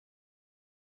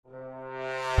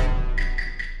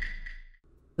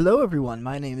Hello everyone,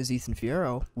 my name is Ethan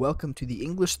Fierro. Welcome to the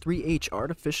English 3H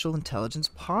Artificial Intelligence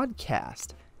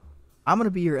Podcast. I'm going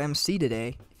to be your MC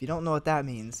today. If you don't know what that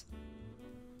means,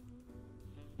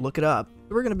 look it up.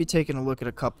 We're going to be taking a look at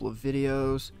a couple of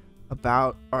videos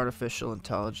about artificial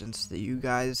intelligence that you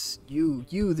guys, you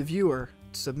the viewer,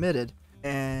 submitted.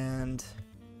 And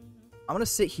I'm going to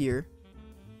sit here,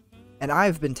 and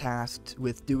I've been tasked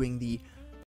with doing the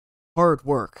hard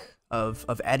work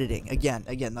of editing. Again,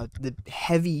 the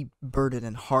heavy burden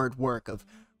and hard work of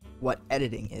what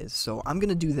editing is. So I'm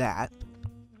gonna do that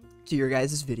to your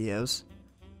guys' videos,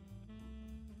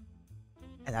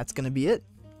 and that's gonna be it.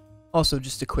 Also,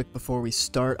 just a quick before we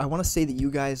start, I want to say that you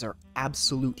guys are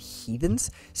absolute heathens,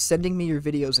 sending me your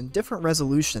videos in different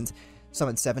resolutions, some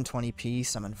in 720p,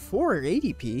 some in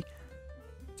 480p.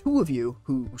 Two of you,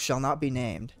 who shall not be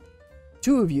named,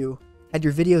 two of you had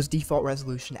your video's default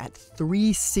resolution at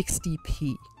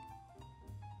 360p.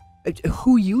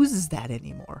 Who uses that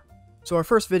anymore? So our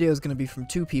first video is going to be from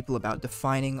two people about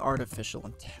defining artificial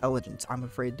intelligence. I'm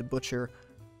afraid to butcher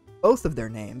both of their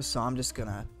names, so I'm just going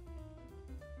to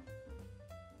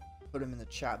put them in the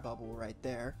chat bubble right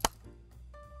there.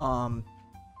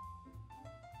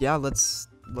 Yeah, let's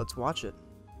watch it.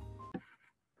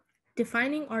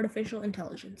 Defining artificial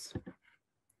intelligence.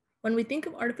 When we think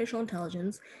of artificial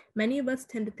intelligence, many of us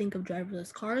tend to think of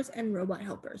driverless cars and robot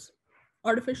helpers.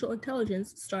 Artificial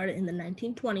intelligence started in the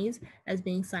 1920s as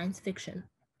being science fiction.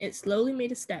 It slowly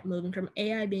made a step moving from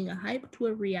AI being a hype to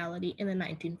a reality in the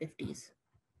 1950s.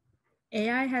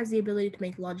 AI has the ability to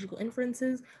make logical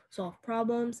inferences, solve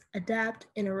problems, adapt,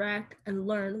 interact, and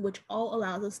learn, which all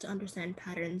allows us to understand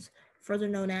patterns, further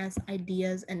known as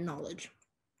ideas and knowledge.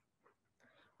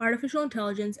 Artificial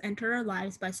intelligence entered our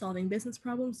lives by solving business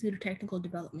problems due to technical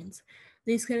developments.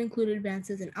 These can include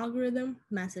advances in algorithm,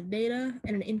 massive data,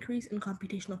 and an increase in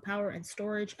computational power and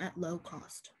storage at low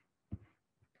cost.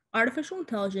 Artificial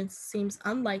intelligence seems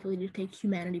unlikely to take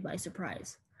humanity by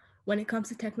surprise. When it comes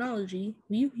to technology,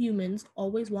 we humans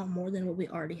always want more than what we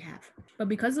already have. But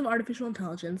because of artificial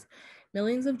intelligence,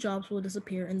 millions of jobs will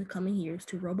disappear in the coming years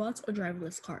to robots or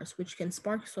driverless cars, which can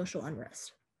spark social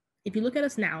unrest. If you look at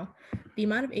us now, the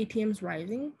amount of ATMs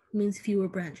rising means fewer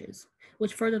branches,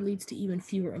 which further leads to even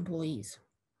fewer employees.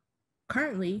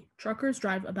 Currently, truckers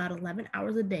drive about 11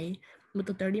 hours a day with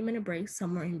a 30-minute break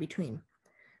somewhere in between.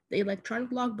 The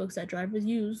electronic logbooks that drivers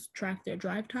use track their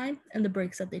drive time and the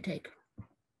breaks that they take.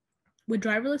 With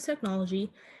driverless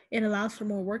technology, it allows for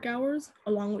more work hours,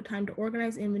 along with time to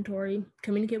organize inventory,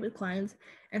 communicate with clients,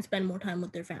 and spend more time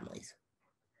with their families.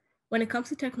 When it comes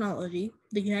to technology,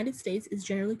 the United States is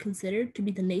generally considered to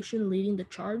be the nation leading the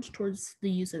charge towards the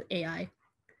use of AI.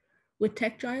 With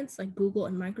tech giants like Google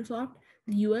and Microsoft,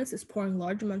 the US is pouring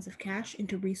large amounts of cash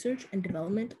into research and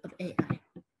development of AI.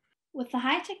 With the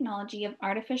high technology of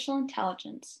artificial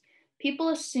intelligence, people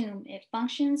assume it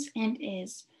functions and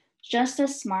is just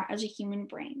as smart as a human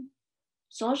brain.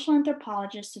 Social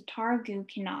anthropologist Sitara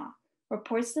Gu-Khanna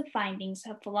reports the findings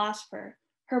of philosopher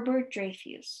Herbert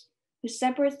Dreyfus, who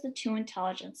separates the two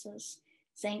intelligences,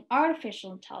 saying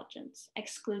artificial intelligence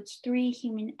excludes three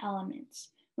human elements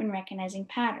when recognizing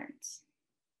patterns.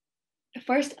 The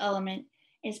first element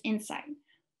is insight,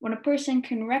 when a person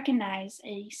can recognize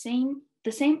the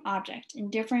same object in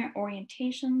different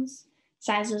orientations,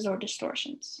 sizes, or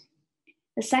distortions.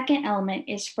 The second element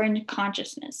is fringe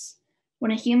consciousness,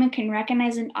 when a human can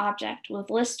recognize an object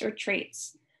with lists or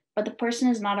traits, but the person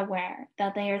is not aware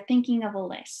that they are thinking of a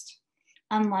list,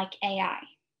 unlike AI.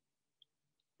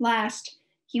 Last,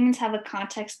 humans have a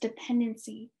context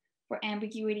dependency for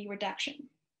ambiguity reduction.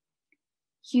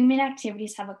 Human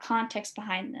activities have a context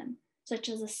behind them, such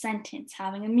as a sentence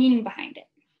having a meaning behind it.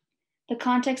 The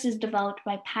context is developed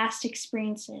by past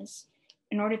experiences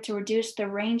in order to reduce the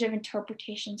range of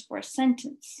interpretations for a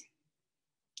sentence.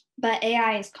 But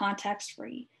AI is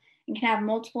context-free and can have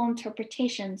multiple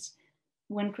interpretations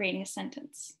when creating a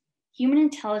sentence. Human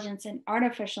intelligence and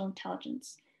artificial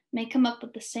intelligence may come up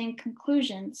with the same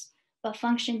conclusions, but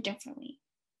function differently.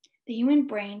 The human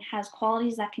brain has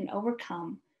qualities that can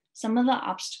overcome some of the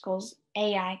obstacles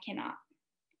AI cannot.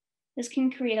 This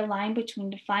can create a line between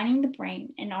defining the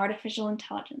brain and artificial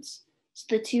intelligence, so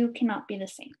the two cannot be the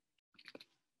same.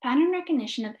 Pattern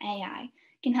recognition of AI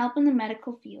can help in the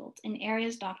medical field in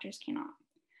areas doctors cannot.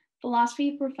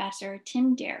 Philosophy professor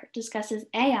Tim Dare discusses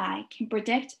AI can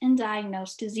predict and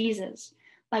diagnose diseases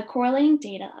by correlating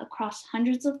data across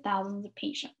hundreds of thousands of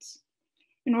patients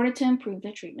in order to improve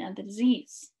the treatment of the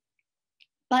disease.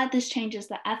 But this changes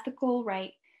the ethical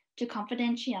right to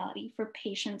confidentiality for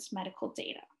patients' medical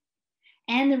data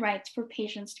and the rights for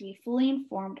patients to be fully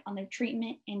informed on their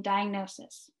treatment and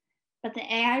diagnosis. but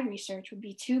the AI research would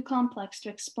be too complex to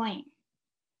explain.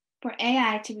 For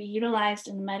AI to be utilized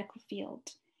in the medical field,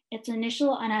 its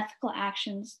initial unethical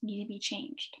actions need to be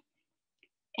changed.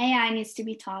 AI needs to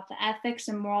be taught the ethics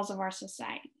and morals of our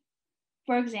society.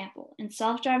 For example, in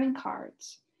self-driving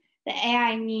cars, the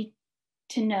AI need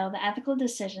to know the ethical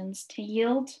decisions to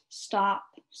yield, stop,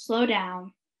 slow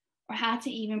down, or how to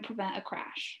even prevent a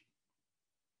crash.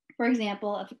 For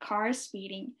example, if a car is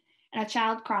speeding and a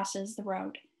child crosses the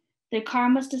road, the car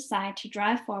must decide to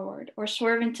drive forward or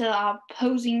swerve into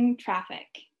opposing traffic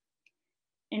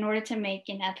in order to make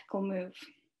an ethical move.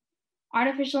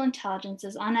 Artificial intelligence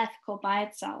is unethical by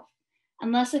itself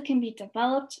unless it can be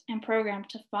developed and programmed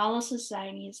to follow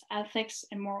society's ethics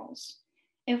and morals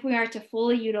if we are to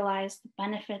fully utilize the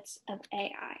benefits of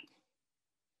AI.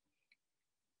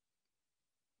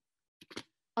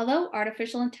 Although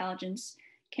artificial intelligence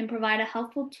can provide a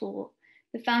helpful tool,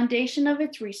 the foundation of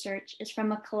its research is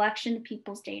from a collection of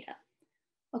people's data.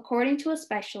 According to a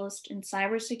specialist in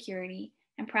cybersecurity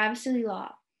and privacy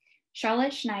law,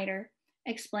 Charlotte Schneider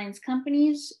explains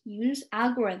companies use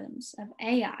algorithms of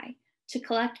AI to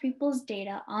collect people's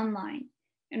data online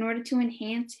in order to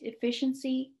enhance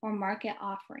efficiency or market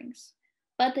offerings,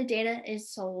 but the data is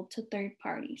sold to third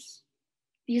parties.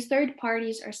 These third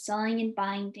parties are selling and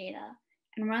buying data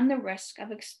and run the risk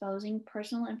of exposing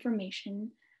personal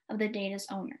information of the data's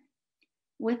owner.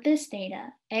 With this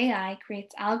data, AI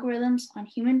creates algorithms on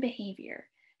human behavior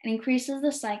and increases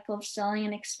the cycle of selling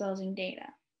and exposing data.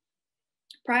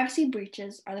 Privacy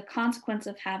breaches are the consequence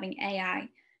of having AI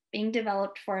being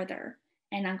developed further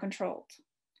and uncontrolled.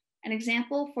 An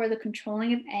example for the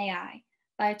controlling of AI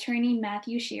by attorney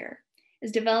Matthew Shear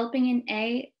is developing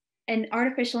an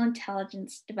Artificial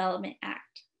Intelligence Development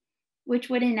Act, which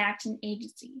would enact an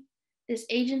agency. This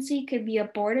agency could be a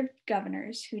board of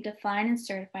governors who define and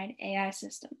certify AI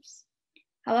systems.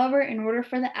 However, in order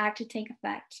for the act to take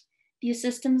effect, these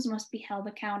systems must be held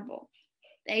accountable.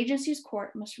 The agency's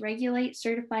court must regulate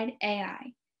certified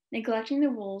AI, neglecting the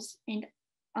rules and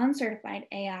uncertified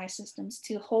AI systems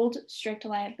to hold strict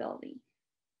liability.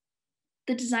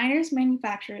 The designers,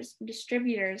 manufacturers, and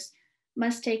distributors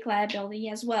must take liability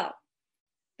as well.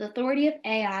 The authority of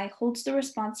AI holds the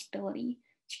responsibility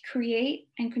to create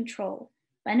and control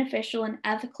beneficial and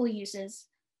ethical uses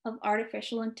of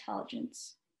artificial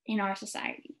intelligence in our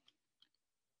society.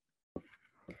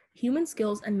 Human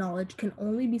skills and knowledge can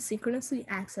only be synchronously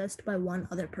accessed by one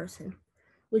other person,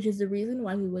 which is the reason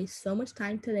why we waste so much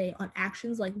time today on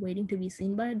actions like waiting to be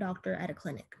seen by a doctor at a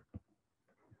clinic.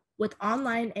 With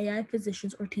online AI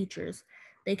physicians or teachers,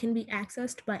 they can be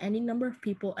accessed by any number of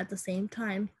people at the same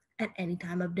time at any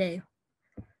time of day.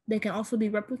 They can also be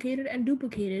replicated and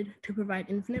duplicated to provide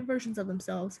infinite versions of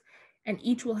themselves, and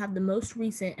each will have the most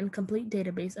recent and complete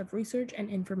database of research and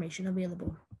information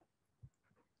available.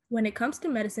 When it comes to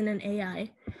medicine and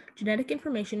AI, genetic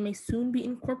information may soon be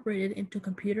incorporated into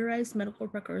computerized medical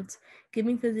records,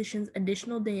 giving physicians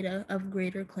additional data of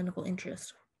greater clinical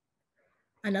interest.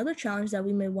 Another challenge that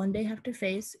we may one day have to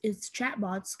face is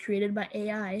chatbots created by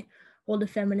AI hold a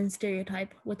feminine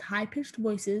stereotype with high-pitched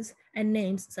voices and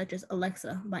names such as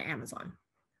Alexa by Amazon.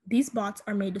 These bots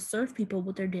are made to serve people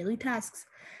with their daily tasks,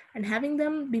 and having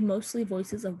them be mostly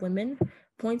voices of women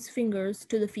points fingers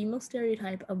to the female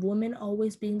stereotype of women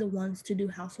always being the ones to do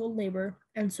household labor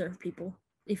and serve people.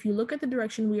 If you look at the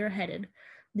direction we are headed,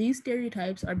 these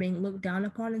stereotypes are being looked down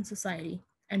upon in society,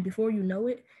 and before you know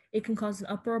it, it can cause an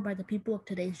uproar by the people of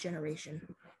today's generation.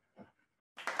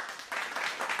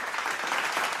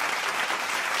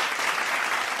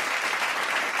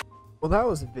 Well, that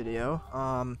was a video.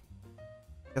 I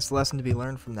guess the lesson to be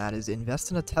learned from that is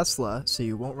invest in a Tesla so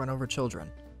you won't run over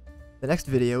children. The next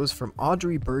video is from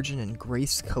Audrey Burgeon and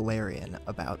Grace Kalarian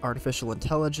about artificial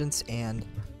intelligence and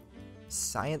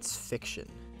science fiction.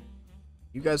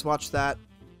 You guys watch that?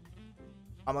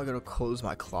 I'm gonna go close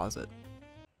my closet.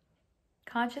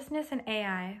 Consciousness and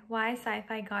AI, why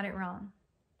sci-fi got it wrong.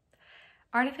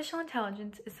 Artificial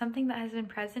intelligence is something that has been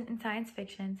present in science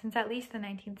fiction since at least the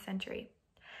 19th century.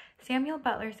 Samuel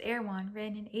Butler's Erewhon,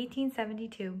 written in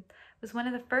 1872, was one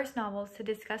of the first novels to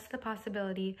discuss the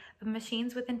possibility of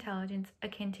machines with intelligence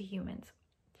akin to humans.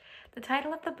 The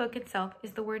title of the book itself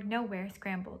is the word nowhere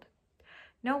scrambled.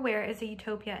 Nowhere is a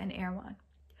utopia in Erewhon.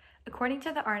 According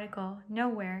to the article,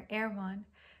 Nowhere, Erewhon,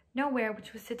 Nowhere,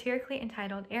 which was satirically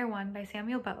entitled Erewhon by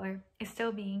Samuel Butler, is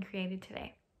still being created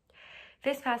today.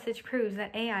 This passage proves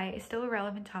that AI is still a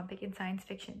relevant topic in science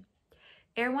fiction.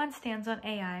 Erewhon's stance on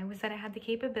AI was that it had the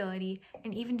capability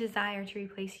and even desire to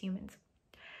replace humans.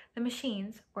 The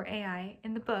machines, or AI,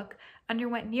 in the book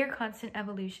underwent near constant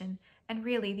evolution and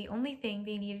really the only thing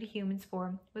they needed humans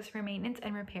for was for maintenance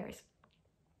and repairs.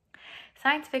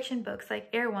 Science fiction books like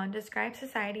Erewhon describe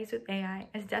societies with AI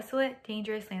as desolate,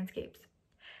 dangerous landscapes.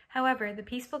 However, the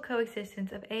peaceful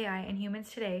coexistence of AI and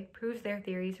humans today proves their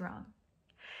theories wrong.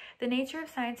 The nature of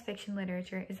science fiction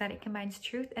literature is that it combines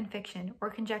truth and fiction, or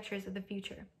conjectures of the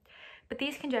future. But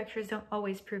these conjectures don't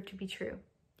always prove to be true.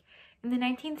 In the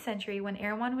 19th century, when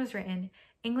Erewhon was written,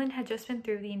 England had just been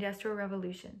through the Industrial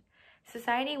Revolution.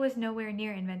 Society was nowhere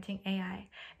near inventing AI,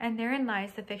 and therein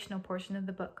lies the fictional portion of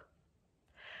the book.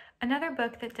 Another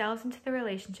book that delves into the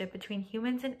relationship between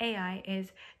humans and AI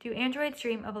is Do Androids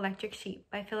Dream of Electric Sheep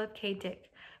by Philip K. Dick,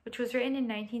 which was written in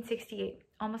 1968,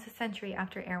 almost a century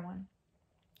after Erewhon.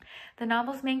 The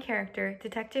novel's main character,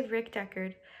 Detective Rick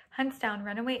Deckard, hunts down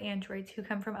runaway androids who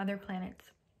come from other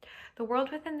planets. The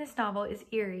world within this novel is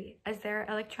eerie, as there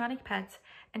are electronic pets,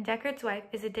 and Deckard's wife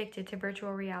is addicted to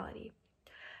virtual reality.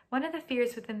 One of the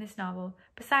fears within this novel,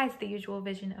 besides the usual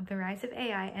vision of the rise of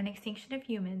AI and extinction of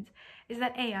humans, is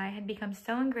that AI had become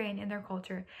so ingrained in their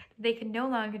culture that they could no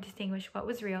longer distinguish what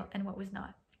was real and what was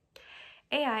not.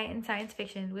 AI in science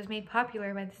fiction was made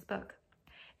popular by this book,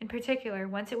 in particular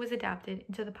once it was adapted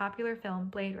into the popular film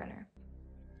Blade Runner.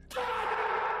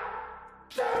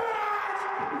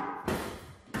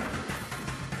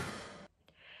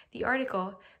 The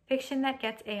article, Fiction That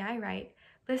Gets AI Right,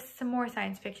 lists some more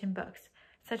science fiction books,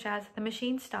 such as The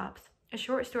Machine Stops, a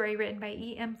short story written by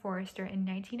E.M. Forrester in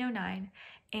 1909,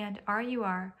 and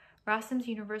R.U.R., Rossum's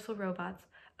Universal Robots,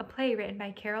 a play written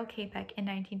by Carol Capek in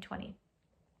 1920.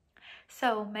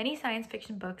 So, many science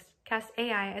fiction books cast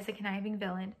AI as a conniving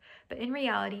villain, but in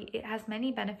reality it has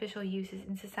many beneficial uses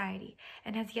in society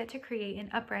and has yet to create an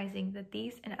uprising that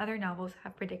these and other novels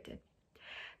have predicted.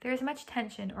 There is much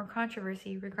tension or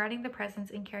controversy regarding the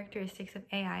presence and characteristics of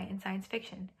AI in science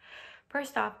fiction.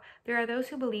 First off, there are those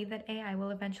who believe that AI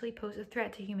will eventually pose a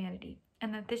threat to humanity,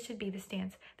 and that this should be the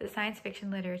stance that science fiction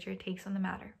literature takes on the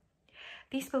matter.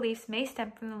 These beliefs may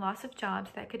stem from the loss of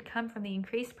jobs that could come from the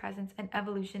increased presence and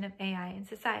evolution of AI in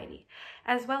society,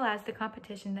 as well as the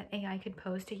competition that AI could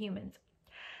pose to humans.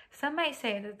 Some might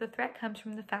say that the threat comes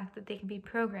from the fact that they can be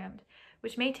programmed,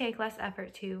 which may take less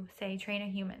effort to, say, train a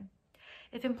human.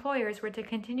 If employers were to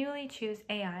continually choose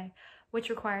AI, which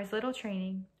requires little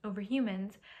training, over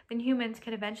humans, then humans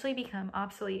could eventually become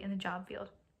obsolete in the job field.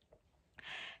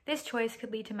 This choice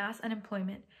could lead to mass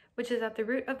unemployment, which is at the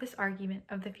root of this argument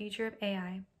of the future of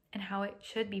AI and how it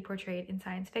should be portrayed in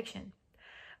science fiction.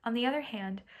 On the other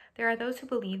hand, there are those who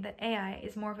believe that AI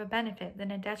is more of a benefit than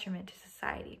a detriment to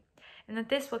society, and that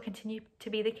this will continue to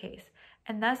be the case,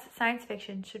 and thus science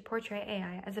fiction should portray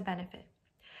AI as a benefit.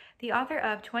 The author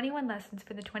of 21 Lessons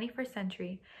for the 21st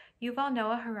Century, Yuval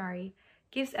Noah Harari,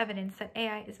 gives evidence that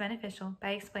AI is beneficial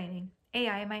by explaining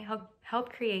AI might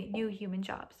help create new human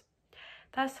jobs.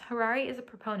 Thus, Harari is a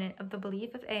proponent of the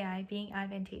belief of AI being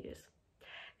advantageous.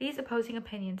 These opposing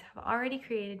opinions have already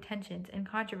created tensions and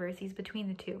controversies between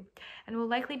the two, and will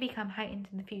likely become heightened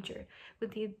in the future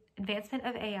with the advancement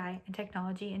of AI and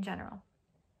technology in general.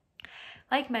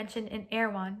 Like mentioned in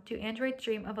Erewhon, Do Androids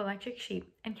Dream of Electric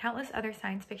Sheep, and countless other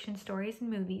science fiction stories and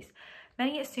movies,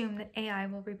 many assume that AI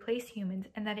will replace humans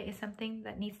and that it is something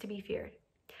that needs to be feared.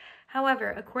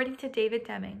 However, according to David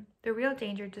Deming, the real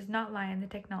danger does not lie in the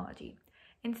technology.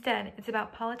 Instead, it's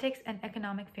about politics and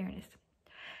economic fairness.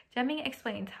 Deming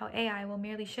explains how AI will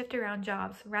merely shift around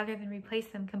jobs rather than replace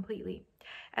them completely,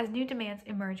 as new demands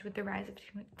emerge with the rise of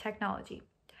technology.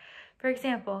 For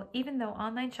example, even though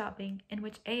online shopping, in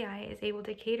which AI is able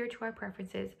to cater to our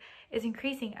preferences, is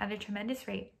increasing at a tremendous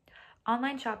rate,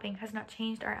 online shopping has not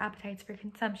changed our appetites for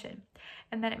consumption,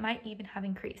 and that it might even have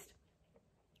increased.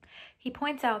 He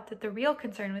points out that the real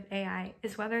concern with AI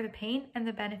is whether the pain and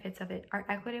the benefits of it are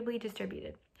equitably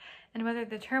distributed, and whether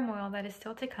the turmoil that is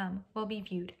still to come will be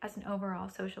viewed as an overall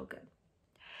social good.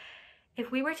 If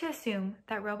we were to assume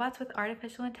that robots with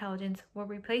artificial intelligence will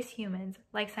replace humans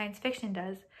like science fiction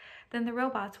does, then the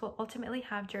robots will ultimately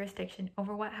have jurisdiction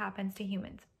over what happens to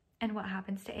humans and what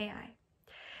happens to AI.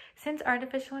 Since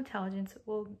artificial intelligence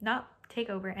will not take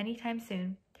over anytime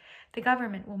soon, the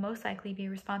government will most likely be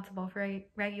responsible for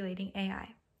regulating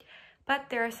AI. But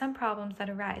there are some problems that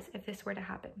arise if this were to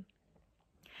happen.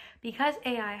 Because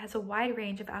AI has a wide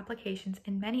range of applications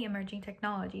in many emerging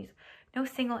technologies, no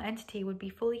single entity would be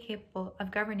fully capable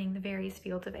of governing the various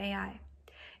fields of AI.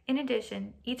 In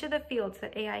addition, each of the fields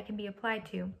that AI can be applied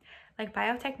to, like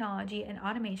biotechnology and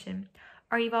automation,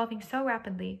 are evolving so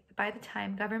rapidly that by the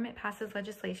time government passes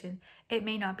legislation, it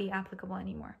may not be applicable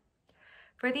anymore.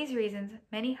 For these reasons,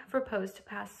 many have proposed to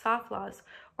pass soft laws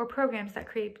or programs that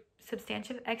create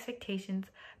substantive expectations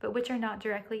but which are not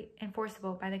directly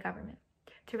enforceable by the government,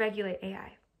 to regulate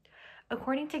AI.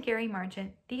 According to Gary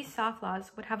Marchant, these soft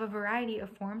laws would have a variety of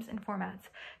forms and formats,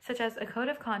 such as a code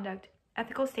of conduct,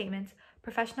 ethical statements,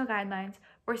 professional guidelines,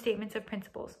 or statements of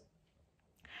principles.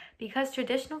 Because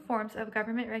traditional forms of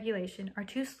government regulation are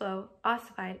too slow,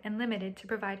 ossified, and limited to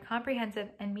provide comprehensive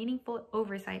and meaningful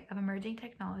oversight of emerging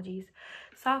technologies,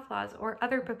 soft laws or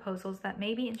other proposals that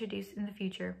may be introduced in the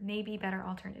future may be better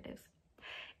alternatives.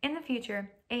 In the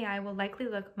future, AI will likely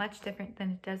look much different than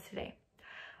it does today.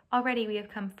 Already we have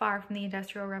come far from the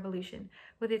Industrial Revolution,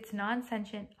 with its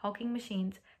non-sentient, hulking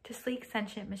machines to sleek,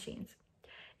 sentient machines.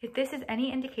 If this is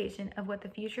any indication of what the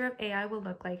future of AI will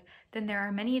look like, then there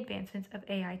are many advancements of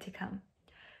AI to come.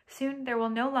 Soon, there will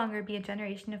no longer be a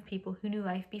generation of people who knew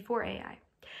life before AI.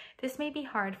 This may be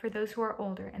hard for those who are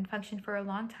older and functioned for a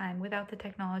long time without the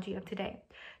technology of today,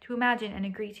 to imagine and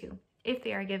agree to, if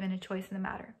they are given a choice in the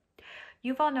matter.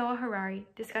 Yuval Noah Harari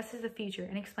discusses the future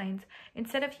and explains,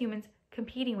 instead of humans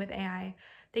competing with AI,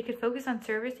 they could focus on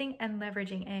servicing and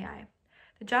leveraging AI.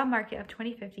 The job market of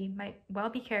 2050 might well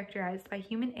be characterized by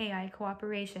human-AI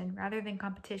cooperation rather than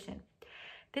competition.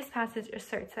 This passage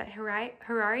asserts that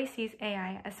Harari sees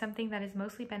AI as something that is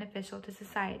mostly beneficial to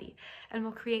society and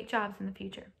will create jobs in the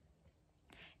future.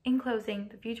 In closing,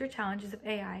 the future challenges of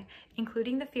AI,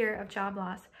 including the fear of job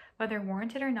loss, whether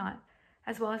warranted or not,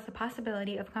 as well as the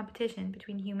possibility of competition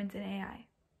between humans and AI.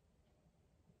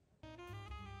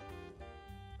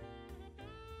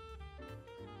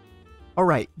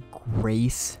 Alright,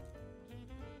 Grace.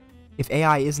 If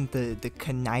AI isn't the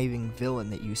conniving villain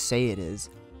that you say it is,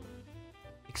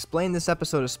 explain this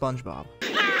episode of SpongeBob.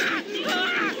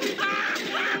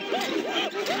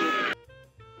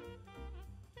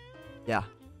 Yeah,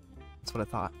 that's what I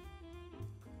thought.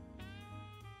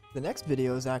 The next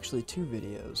video is actually two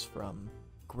videos from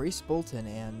Grace Bolton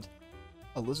and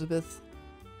Elizabeth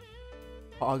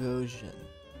Bogosian.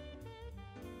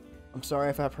 I'm sorry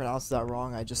if I pronounced that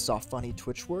wrong, I just saw a funny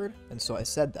Twitch word, and so I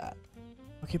said that.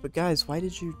 Okay, but guys, why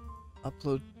did you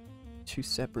upload two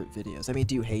separate videos? I mean,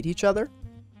 do you hate each other?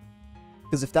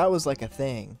 Because if that was like a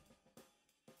thing,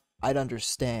 I'd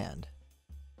understand.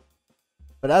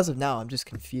 But as of now, I'm just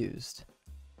confused.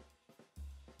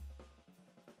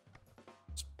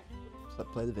 Just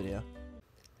play the video.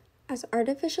 As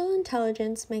artificial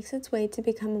intelligence makes its way to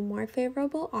become a more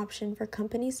favorable option for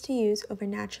companies to use over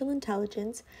natural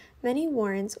intelligence, many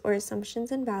warrants or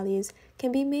assumptions and values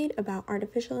can be made about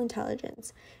artificial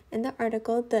intelligence. In the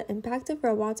article, The Impact of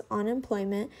Robots on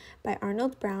Employment by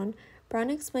Arnold Brown, Brown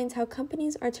explains how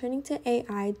companies are turning to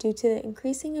AI due to the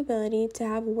increasing ability to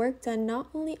have work done not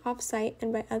only off-site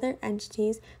and by other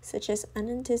entities, such as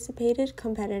unanticipated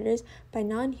competitors, by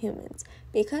non-humans.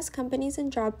 Because companies and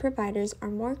job providers are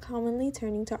more commonly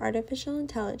turning to artificial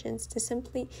intelligence to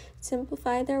simply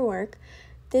simplify their work,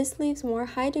 this leaves more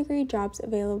high-degree jobs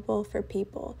available for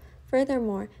people.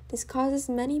 Furthermore, this causes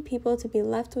many people to be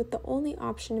left with the only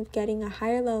option of getting a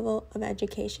higher level of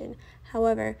education.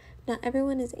 However, not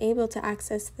everyone is able to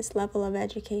access this level of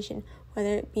education,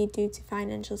 whether it be due to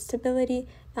financial stability,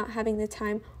 not having the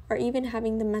time, or even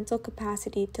having the mental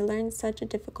capacity to learn such a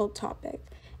difficult topic.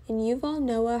 In Yuval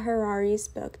Noah Harari's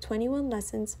book, 21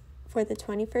 Lessons for the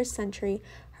 21st Century,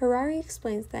 Harari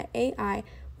explains that AI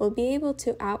will be able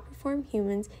to outperform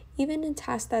humans even in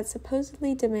tasks that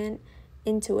supposedly demand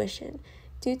intuition.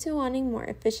 Due to wanting more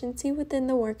efficiency within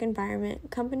the work environment,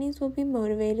 companies will be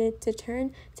motivated to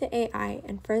turn to AI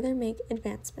and further make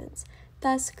advancements,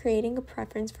 thus creating a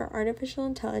preference for artificial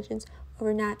intelligence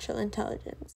over natural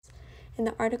intelligence. In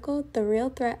the article, The Real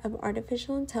Threat of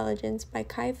Artificial Intelligence by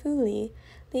Kai-Fu Lee,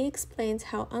 Lee explains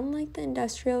how unlike the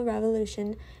Industrial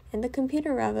Revolution and the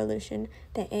Computer Revolution,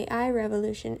 the AI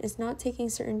revolution is not taking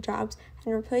certain jobs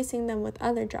and replacing them with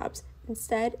other jobs.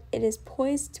 Instead, it is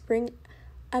poised to bring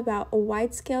about a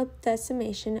wide-scale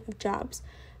decimation of jobs,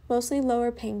 mostly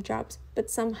lower-paying jobs,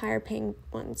 but some higher-paying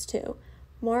ones too.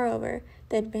 Moreover,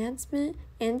 the advancement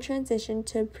and transition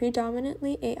to a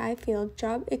predominantly AI field,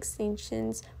 job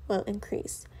extinctions will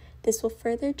increase. This will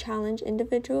further challenge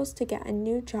individuals to get a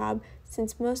new job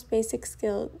since most basic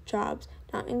skill jobs,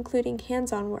 not including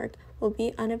hands-on work, will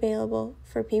be unavailable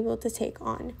for people to take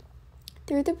on.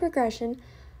 Through the progression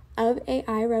of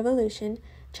AI revolution,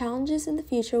 challenges in the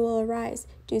future will arise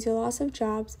due to loss of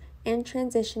jobs and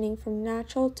transitioning from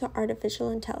natural to artificial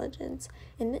intelligence.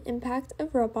 In The Impact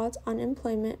of Robots on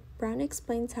Employment, Brown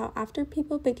explains how after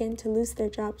people begin to lose their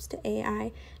jobs to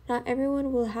AI, not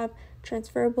everyone will have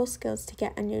transferable skills to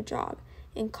get a new job.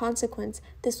 In consequence,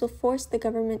 this will force the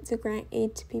government to grant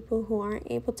aid to people who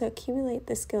aren't able to accumulate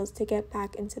the skills to get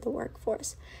back into the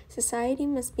workforce. Society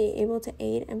must be able to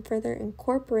aid and further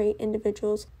incorporate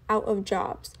individuals out of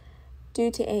jobs.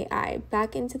 due to AI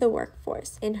back into the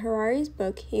workforce. In Harari's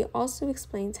book, he also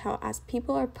explains how as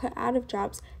people are put out of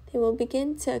jobs, they will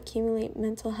begin to accumulate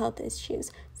mental health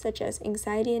issues such as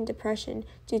anxiety and depression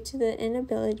due to the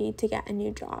inability to get a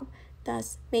new job,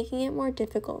 thus making it more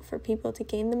difficult for people to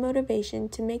gain the motivation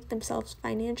to make themselves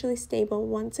financially stable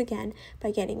once again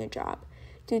by getting a job.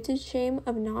 Due to shame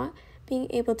of not being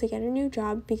able to get a new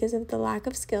job because of the lack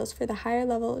of skills for the higher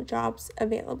level jobs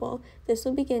available, this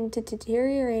will begin to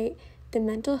deteriorate the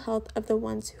mental health of the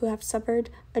ones who have suffered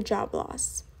a job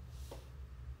loss.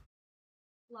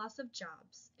 Loss of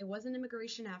jobs. It wasn't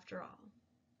immigration after all.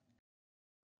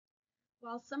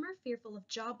 While some are fearful of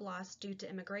job loss due to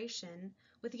immigration,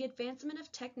 with the advancement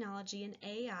of technology and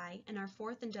AI and our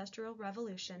fourth industrial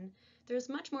revolution, there is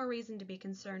much more reason to be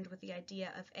concerned with the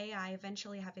idea of AI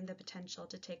eventually having the potential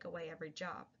to take away every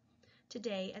job.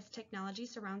 Today, as technology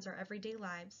surrounds our everyday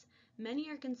lives,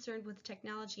 many are concerned with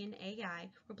technology and AI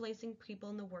replacing people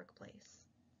in the workplace.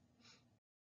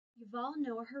 Yuval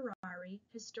Noah Harari,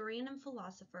 historian and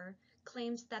philosopher,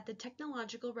 claims that the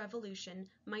technological revolution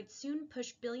might soon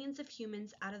push billions of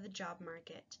humans out of the job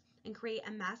market and create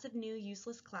a massive new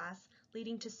useless class,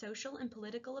 leading to social and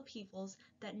political upheavals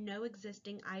that no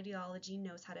existing ideology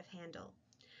knows how to handle.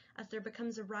 As there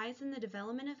becomes a rise in the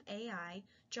development of AI,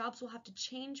 jobs will have to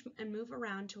change and move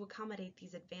around to accommodate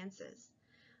these advances.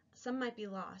 Some might be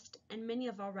lost, and many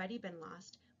have already been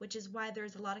lost, which is why there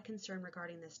is a lot of concern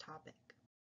regarding this topic.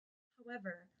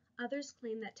 However, others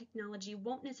claim that technology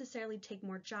won't necessarily take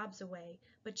more jobs away,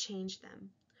 but change them.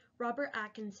 Robert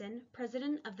Atkinson,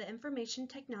 president of the Information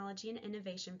Technology and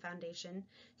Innovation Foundation,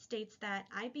 states that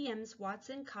IBM's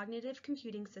Watson cognitive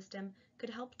computing system could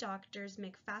help doctors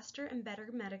make faster and better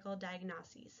medical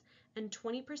diagnoses, and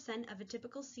 20% of a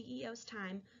typical CEO's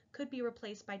time could be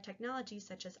replaced by technology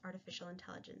such as artificial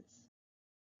intelligence.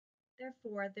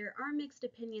 Therefore, there are mixed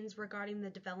opinions regarding the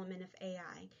development of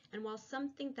AI, and while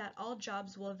some think that all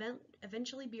jobs will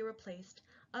eventually be replaced,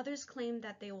 others claim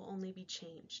that they will only be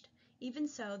changed. Even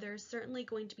so, there is certainly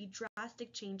going to be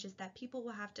drastic changes that people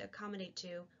will have to accommodate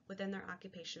to within their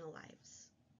occupational lives.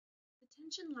 The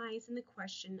tension lies in the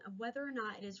question of whether or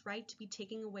not it is right to be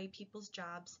taking away people's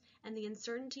jobs and the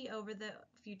uncertainty over the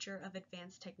future of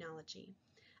advanced technology,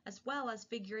 as well as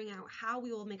figuring out how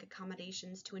we will make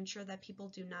accommodations to ensure that people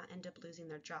do not end up losing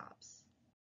their jobs.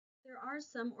 There are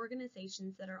some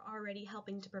organizations that are already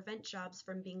helping to prevent jobs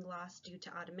from being lost due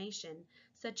to automation,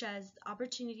 such as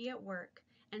Opportunity at Work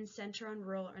and Center on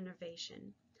Rural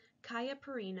Innovation. Kaya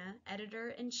Perina,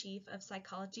 editor-in-chief of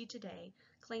Psychology Today,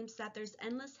 claims that there's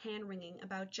endless hand-wringing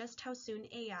about just how soon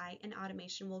AI and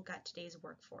automation will gut today's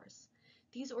workforce.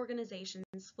 These organizations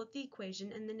flip the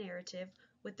equation and the narrative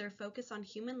with their focus on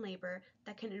human labor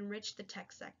that can enrich the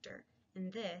tech sector.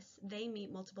 In this, they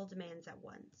meet multiple demands at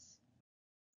once.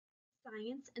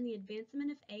 Science and the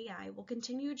advancement of AI will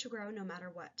continue to grow no matter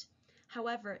what.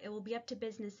 However, it will be up to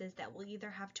businesses that will either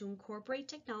have to incorporate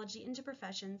technology into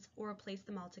professions or replace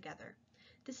them altogether.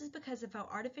 This is because of how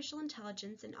artificial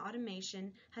intelligence and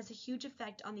automation has a huge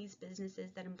effect on these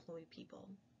businesses that employ people.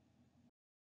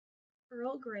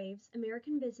 Earl Graves,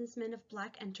 American businessman of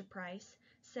Black Enterprise,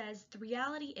 says the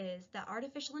reality is that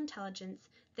artificial intelligence,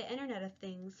 the Internet of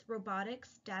Things,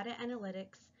 robotics, data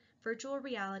analytics, virtual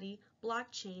reality,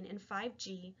 blockchain, and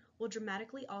 5G will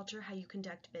dramatically alter how you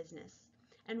conduct business,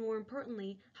 and more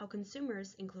importantly, how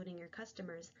consumers, including your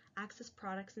customers, access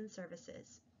products and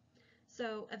services.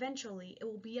 So eventually, it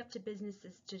will be up to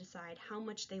businesses to decide how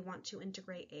much they want to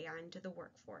integrate AI into the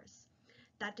workforce.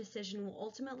 That decision will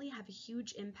ultimately have a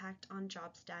huge impact on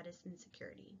job status and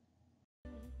security.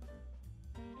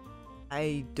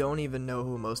 I don't even know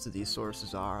who most of these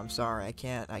sources are. I'm sorry, I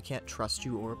can't trust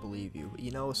you or believe you.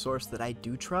 You know a source that I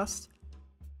do trust?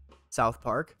 South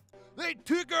Park. They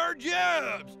took our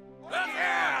jobs!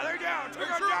 Yeah, they down, took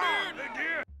our jobs! They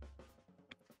did!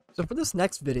 So for this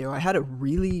next video, I had a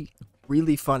really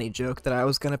funny joke that I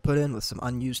was gonna put in with some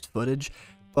unused footage,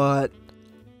 but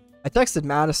I texted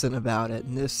Madison about it,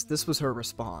 and this was her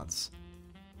response.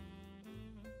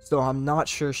 So I'm not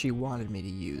sure she wanted me to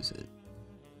use it.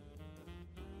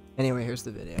 Anyway, here's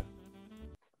the video.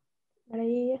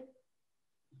 Ready?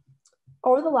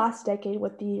 Over the last decade,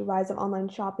 with the rise of online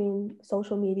shopping,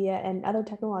 social media, and other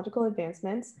technological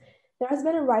advancements, there has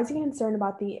been a rising concern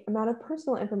about the amount of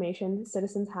personal information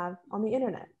citizens have on the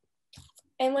internet.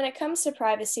 And when it comes to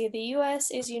privacy, the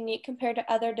US is unique compared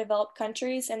to other developed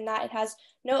countries in that it has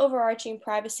no overarching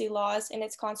privacy laws in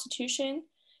its constitution.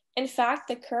 In fact,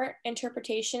 the current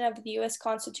interpretation of the US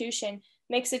Constitution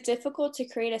makes it difficult to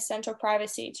create a central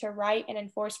privacy to write and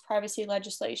enforce privacy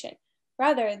legislation.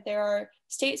 Rather, there are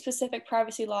state-specific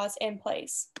privacy laws in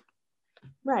place.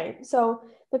 Right. So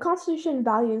the Constitution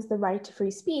values the right to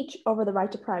free speech over the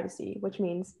right to privacy, which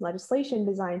means legislation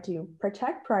designed to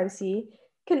protect privacy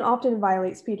can often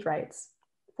violate speech rights.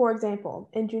 For example,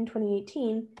 in June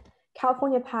 2018,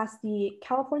 California passed the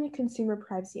California Consumer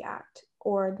Privacy Act,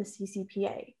 or the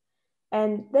CCPA.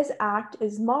 And this act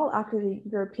is modeled after the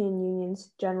European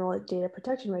Union's General Data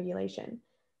Protection Regulation.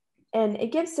 And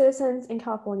it gives citizens in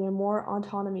California more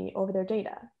autonomy over their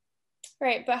data.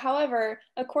 Right, but however,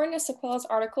 according to Sequila's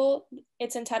article,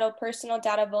 it's entitled Personal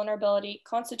Data Vulnerability,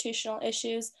 Constitutional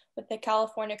Issues with the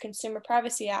California Consumer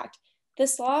Privacy Act.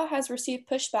 This law has received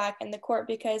pushback in the court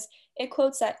because it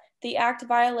quotes that the act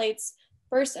violates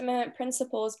First Amendment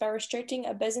principles by restricting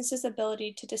a business's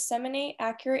ability to disseminate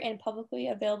accurate and publicly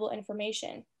available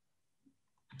information.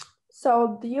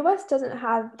 So the US doesn't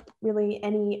have really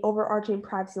any overarching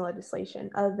privacy legislation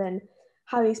other than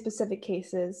highly specific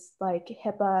cases like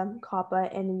HIPAA,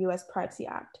 COPPA, and the US Privacy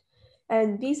Act.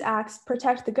 And these acts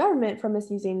protect the government from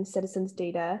misusing citizens'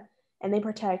 data, and they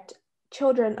protect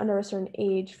children under a certain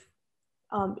age.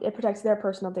 It protects their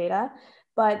personal data,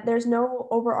 but there's no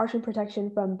overarching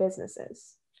protection from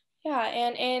businesses. Yeah,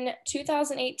 and in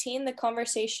 2018, the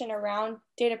conversation around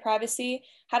data privacy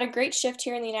had a great shift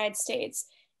here in the United States,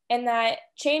 and that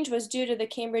change was due to the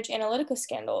Cambridge Analytica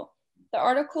scandal. The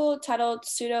article titled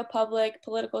Pseudo-Public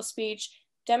Political Speech,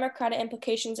 Democratic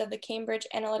Implications of the Cambridge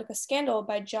Analytica Scandal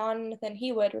by Jonathan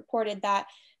Heawood reported that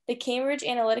the Cambridge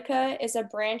Analytica is a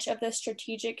branch of the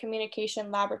Strategic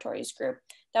Communication Laboratories Group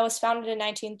that was founded in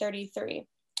 1933.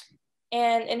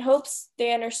 And in hopes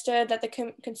they understood that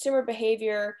the consumer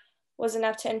behavior was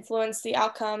enough to influence the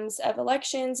outcomes of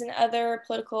elections and other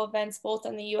political events both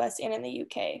in the US and in the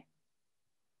UK.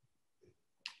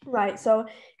 Right, so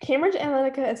Cambridge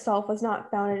Analytica itself was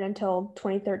not founded until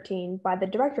 2013 by the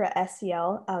director at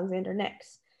SCL, Alexander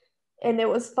Nix. And it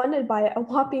was funded by a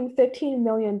whopping $15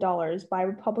 million by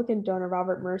Republican donor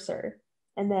Robert Mercer.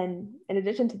 And then, in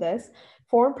addition to this,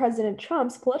 former President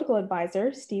Trump's political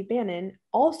advisor, Steve Bannon,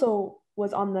 also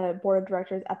was on the board of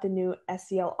directors at the new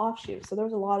SCL offshoot. So there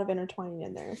was a lot of intertwining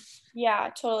in there. Yeah,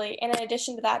 totally. And in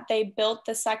addition to that, they built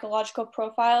the psychological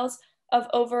profiles of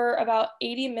over about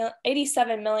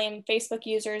 87 million Facebook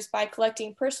users by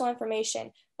collecting personal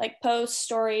information like posts,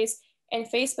 stories, and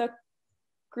Facebook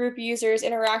group users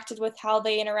interacted with how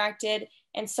they interacted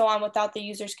and so on without the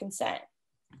user's consent.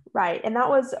 Right, and that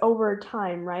was over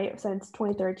time, right? Since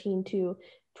 2013 to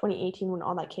 2018 when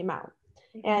all that came out.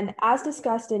 And as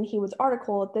discussed in Heawood's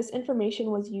article, this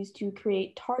information was used to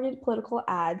create targeted political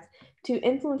ads to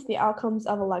influence the outcomes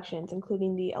of elections,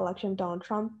 including the election of Donald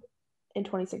Trump in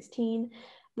 2016,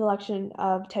 the election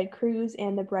of Ted Cruz,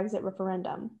 and the Brexit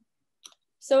referendum.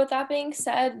 So with that being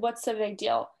said, what's the big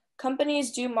deal?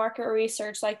 Companies do market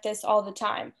research like this all the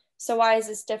time. So why is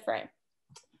this different?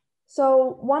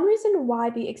 So one reason why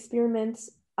the experiments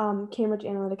Cambridge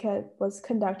Analytica was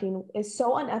conducting is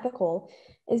so unethical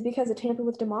is because it tampered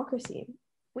with democracy.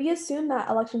 We assume that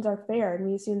elections are fair, and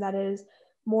we assume that it is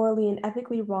morally and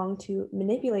ethically wrong to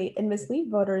manipulate and mislead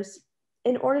voters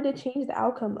in order to change the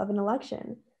outcome of an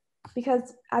election.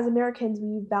 Because as Americans,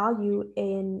 we value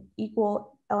an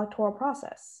equal electoral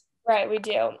process. Right, we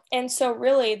do. And so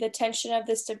really the tension of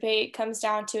this debate comes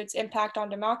down to its impact on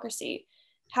democracy.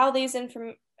 How these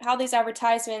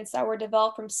advertisements that were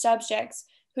developed from subjects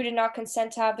who did not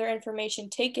consent to have their information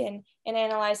taken and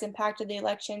analyze the impact of the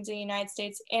elections in the United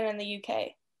States and in the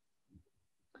UK.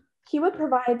 Heawood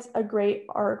provides a great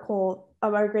article,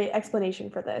 a great explanation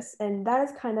for this, and that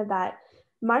is kind of that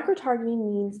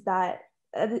micro-targeting means that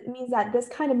this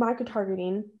kind of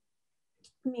micro-targeting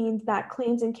means that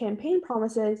claims and campaign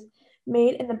promises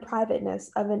made in the privateness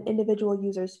of an individual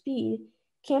user's feed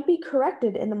can't be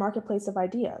corrected in the marketplace of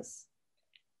ideas.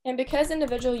 And because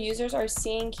individual users are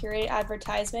seeing curated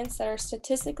advertisements that are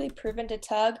statistically proven to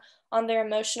tug on their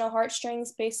emotional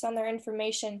heartstrings based on their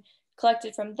information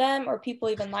collected from them or people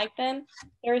even like them,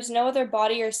 there is no other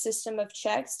body or system of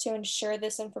checks to ensure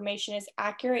this information is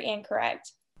accurate and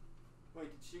correct.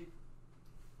 Wait, did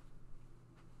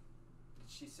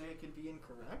she say it could be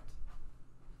incorrect?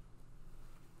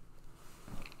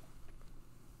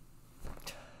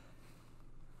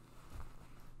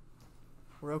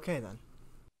 We're okay then.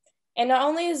 And not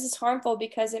only is this harmful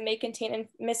because it may contain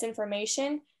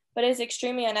misinformation, but it is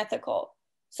extremely unethical.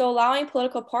 So allowing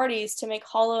political parties to make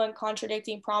hollow and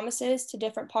contradicting promises to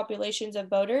different populations of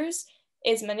voters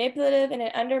is manipulative, and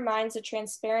it undermines the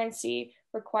transparency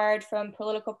required from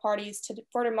political parties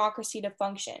for democracy to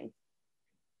function.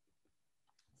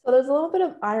 So there's a little bit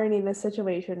of irony in this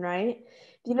situation, right?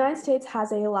 The United States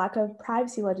has a lack of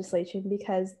privacy legislation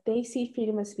because they see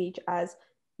freedom of speech as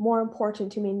more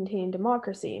important to maintain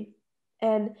democracy.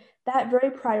 And that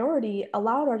very priority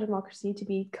allowed our democracy to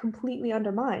be completely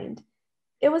undermined.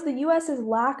 It was the US's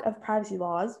lack of privacy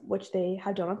laws, which they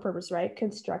had done on purpose, right,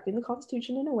 constructing the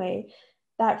Constitution in a way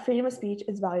that freedom of speech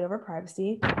is valued over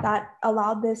privacy, that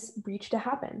allowed this breach to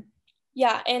happen.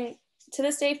 Yeah, and to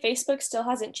this day, Facebook still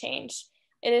hasn't changed.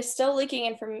 It is still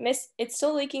leaking it's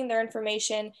still leaking their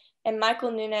information. And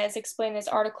Michael Nunes explained in his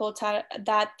article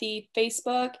that the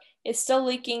Facebook is still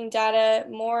leaking data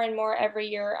more and more every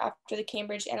year after the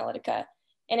Cambridge Analytica.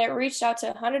 And it reached out to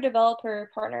 100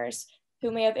 developer partners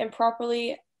who may have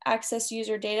improperly accessed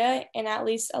user data, and at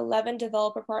least 11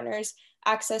 developer partners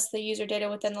accessed the user data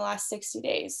within the last 60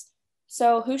 days.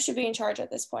 So who should be in charge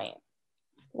at this point?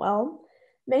 Well,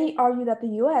 many argue that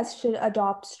the US should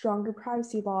adopt stronger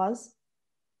privacy laws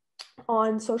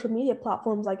on social media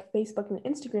platforms like Facebook and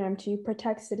Instagram to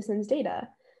protect citizens' data.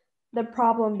 The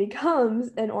problem becomes,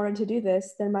 in order to do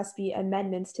this, there must be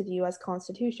amendments to the US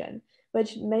Constitution,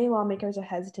 which many lawmakers are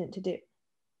hesitant to do.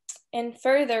 And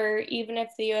further, even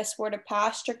if the US were to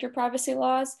pass stricter privacy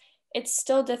laws, it's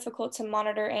still difficult to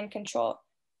monitor and control.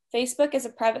 Facebook is a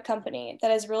private company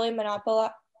that has really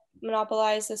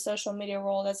monopolized the social media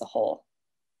world as a whole.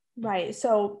 Right.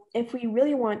 So if we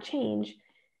really want change,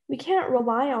 we can't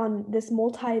rely on this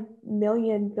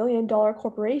multi-billion-dollar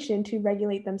corporation to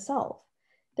regulate themselves.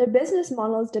 Their business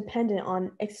model is dependent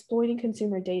on exploiting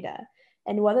consumer data,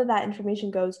 and whether that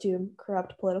information goes to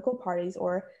corrupt political parties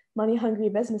or money-hungry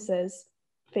businesses,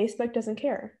 Facebook doesn't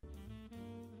care.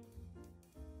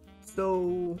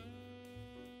 So,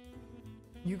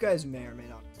 you guys may or may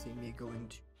not have seen me going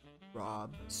to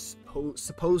rob,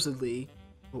 supposedly,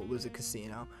 what was a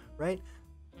casino, right?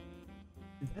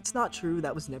 That's not true.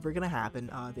 That was never gonna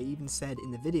happen. They even said in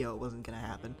the video it wasn't gonna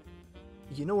happen.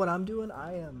 You know what I'm doing?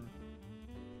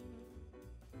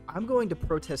 I'm going to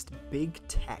protest big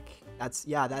tech. That's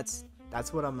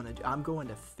what I'm gonna do. I'm going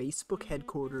to Facebook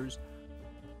headquarters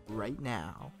right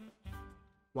now.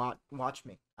 Watch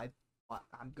me.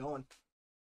 I'm going.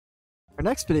 Our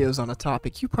next video is on a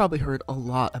topic you probably heard a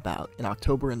lot about in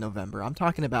October and November. I'm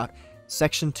talking about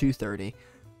Section 230.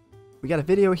 We got a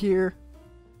video here.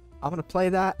 I'm gonna play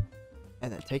that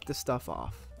and then take the stuff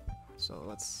off. So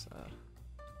let's.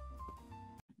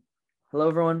 Hello,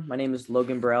 everyone. My name is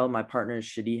Logan Burrell. My partner is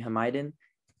Shadi Hamaydin,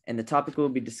 and the topic we'll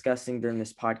be discussing during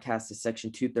this podcast is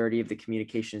Section 230 of the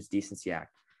Communications Decency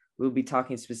Act. We'll be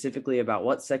talking specifically about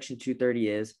what Section 230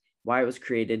 is, why it was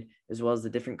created, as well as the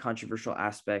different controversial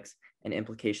aspects and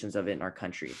implications of it in our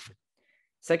country.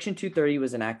 Section 230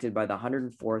 was enacted by the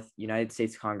 104th United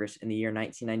States Congress in the year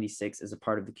 1996 as a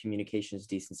part of the Communications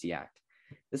Decency Act.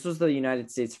 This was the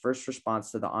United States' first response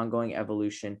to the ongoing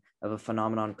evolution of a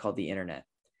phenomenon called the Internet.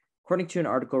 According to an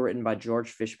article written by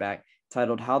George Fishback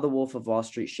titled How the Wolf of Wall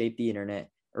Street Shaped the Internet,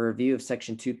 a review of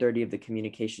Section 230 of the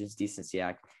Communications Decency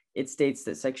Act, it states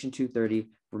that Section 230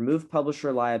 removed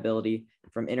publisher liability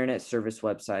from Internet service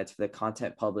websites for the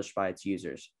content published by its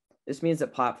users. This means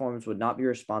that platforms would not be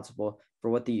responsible for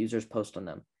what the users post on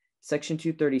them. Section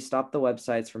 230 stopped the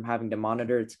websites from having to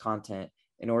monitor its content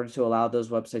in order to allow those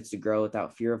websites to grow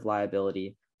without fear of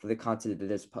liability for the content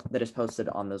that is posted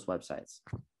on those websites.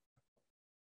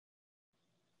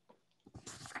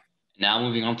 Now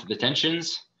moving on to the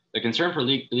tensions. The concern for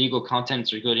illegal content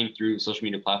circulating through social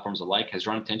media platforms alike has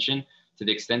drawn attention to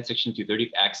the extent Section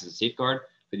 230 acts as a safeguard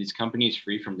for these companies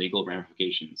free from legal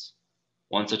ramifications.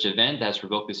 One such event that has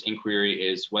provoked this inquiry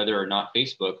is whether or not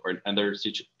Facebook or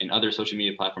other social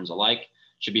media platforms alike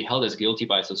should be held as guilty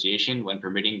by association when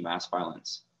permitting mass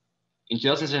violence. In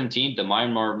 2017, the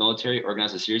Myanmar military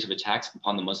organized a series of attacks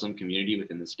upon the Muslim community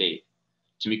within the state.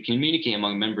 To communicate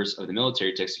among members of the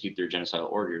military to execute their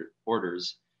genocidal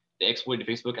orders, they exploited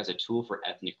Facebook as a tool for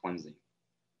ethnic cleansing.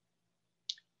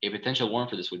 A potential warrant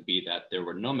for this would be that there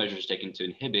were no measures taken to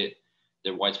inhibit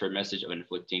their widespread message of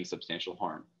inflicting substantial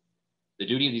harm. The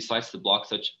duty of these sites to block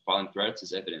such violent threats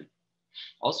is evident.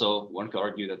 Also, one could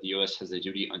argue that the US has a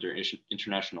duty under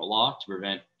international law to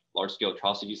prevent large-scale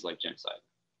atrocities like genocide.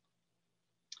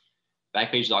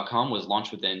 Backpage.com was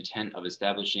launched with the intent of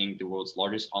establishing the world's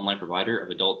largest online provider of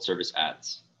adult service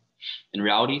ads. In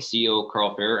reality, CEO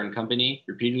Carl Ferrer and company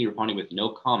repeatedly responded with no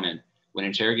comment when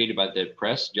interrogated by the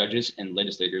press, judges, and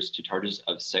legislators to charges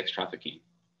of sex trafficking.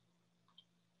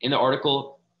 In the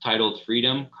article titled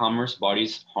Freedom, Commerce,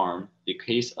 Bodies, Harm, the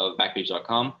Case of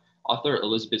Backpage.com, author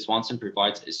Elizabeth Swanson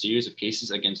provides a series of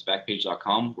cases against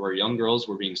Backpage.com where young girls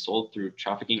were being sold through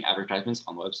trafficking advertisements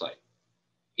on the website.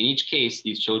 In each case,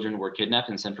 these children were kidnapped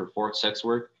and sent for forced sex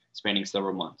work spanning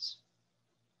several months.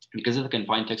 Because of the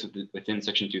confined text within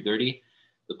Section 230,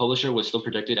 the publisher was still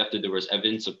protected after there was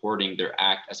evidence supporting their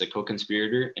act as a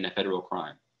co-conspirator in a federal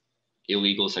crime.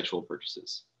 illegal sexual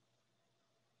purchases.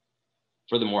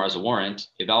 Furthermore, as a warrant,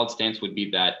 a valid stance would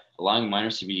be that allowing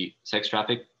minors to be sex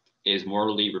trafficked is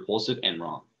morally repulsive and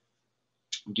wrong.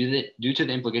 Due to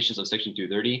the implications of Section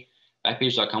 230,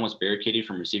 Backpage.com was barricaded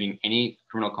from receiving any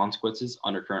criminal consequences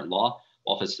under current law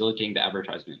while facilitating the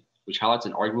advertisement, which highlights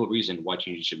an arguable reason why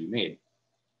changes should be made.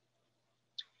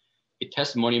 A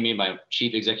testimony made by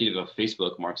Chief Executive of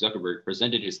Facebook, Mark Zuckerberg,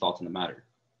 presented his thoughts on the matter.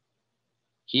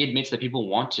 He admits that people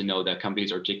want to know that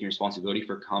companies are taking responsibility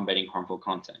for combating harmful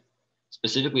content,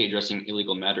 specifically addressing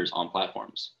illegal matters on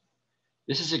platforms.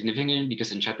 This is significant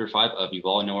because in Chapter 5 of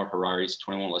Yuval Noah Harari's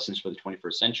 21 Lessons for the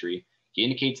 21st Century, he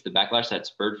indicates the backlash that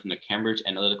spurred from the Cambridge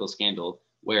Analytica scandal,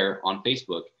 where, on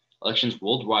Facebook, elections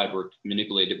worldwide were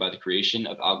manipulated by the creation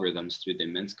of algorithms through the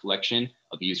immense collection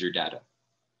of user data.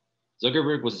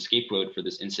 Zuckerberg was a scapegoat for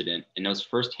this incident and knows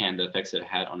firsthand the effects it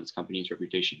had on his company's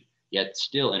reputation, yet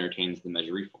still entertains the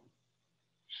measure reform.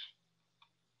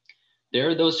 There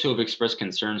are those who have expressed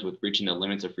concerns with breaching the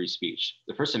limits of free speech.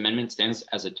 The First Amendment stands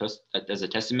as a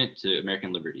testament to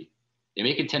American liberty. They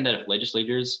may contend that if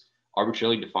legislators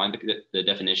arbitrarily define the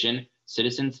definition,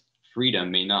 citizens' freedom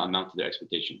may not amount to their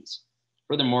expectations.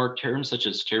 Furthermore, terms such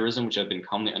as terrorism, which have been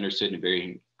commonly understood in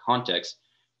varying contexts,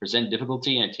 present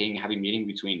difficulty in attaining a happy medium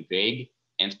between vague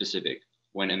and specific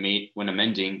when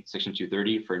amending Section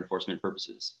 230 for enforcement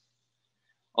purposes.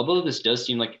 Although this does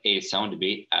seem like a sound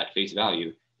debate at face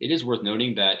value, it is worth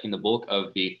noting that in the bulk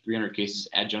of the 300 cases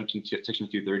adjuncting to Section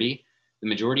 230, the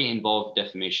majority involve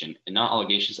defamation and not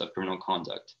allegations of criminal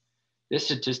conduct. This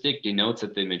statistic denotes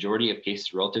that the majority of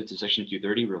cases relative to Section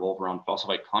 230 revolve around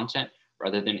falsified content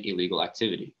rather than illegal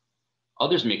activity.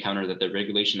 Others may counter that the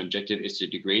regulation objective is to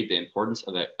degrade the importance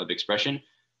of expression,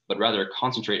 but rather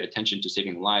concentrate attention to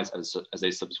saving lives as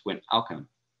a subsequent outcome.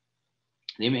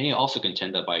 They may also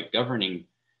contend that by governing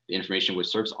the information which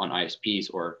serves on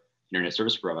ISPs or internet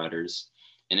service providers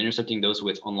and intercepting those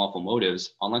with unlawful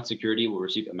motives, online security will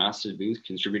receive a massive boost,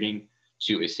 contributing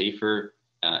to safer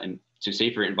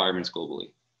environments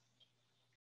globally.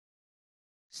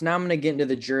 So now I'm going to get into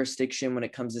the jurisdiction when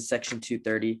it comes to Section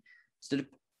 230.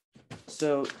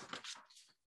 So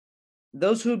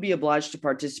those who would be obliged to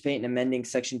participate in amending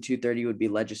Section 230 would be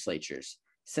legislatures.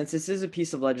 Since this is a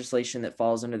piece of legislation that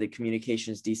falls under the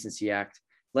Communications Decency Act,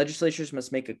 legislatures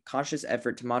must make a conscious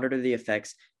effort to monitor the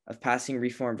effects of passing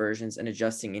reform versions and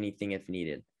adjusting anything if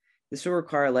needed. This will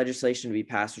require legislation to be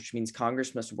passed, which means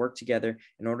Congress must work together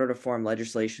in order to form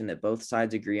legislation that both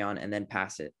sides agree on and then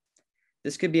pass it.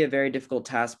 This could be a very difficult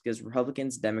task because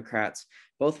Republicans and Democrats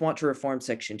both want to reform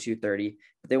Section 230,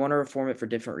 but they want to reform it for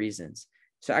different reasons.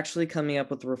 So actually coming up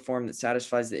with a reform that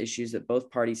satisfies the issues that both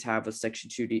parties have with Section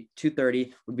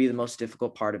 230 would be the most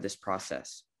difficult part of this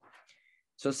process.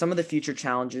 So some of the future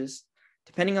challenges.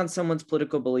 Depending on someone's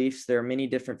political beliefs, there are many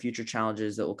different future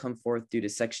challenges that will come forth due to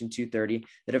Section 230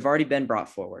 that have already been brought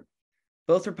forward.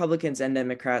 Both Republicans and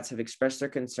Democrats have expressed their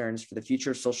concerns for the future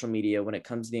of social media when it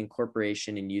comes to the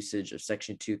incorporation and usage of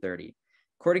Section 230.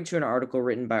 According to an article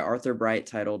written by Arthur Bright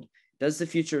titled, "Does the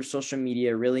Future of Social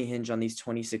Media Really Hinge on These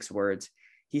 26 Words?"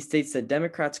 he states that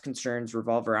Democrats' concerns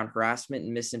revolve around harassment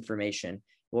and misinformation,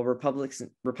 while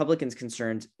Republicans'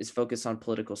 concerns is focused on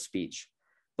political speech.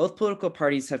 Both political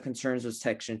parties have concerns with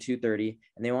Section 230,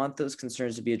 and they want those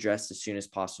concerns to be addressed as soon as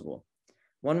possible.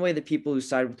 One way that people who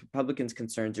side with Republicans'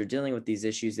 concerns are dealing with these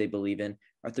issues they believe in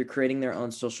are through creating their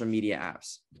own social media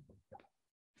apps.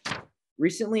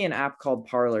 Recently, an app called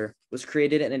Parler was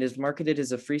created, and it is marketed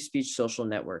as a free speech social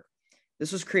network.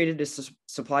 This was created to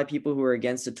supply people who are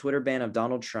against the Twitter ban of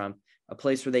Donald Trump a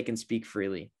place where they can speak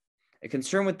freely. A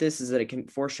concern with this is that it can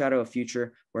foreshadow a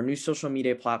future where new social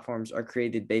media platforms are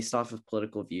created based off of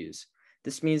political views.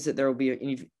 This means that there will be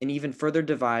an even further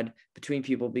divide between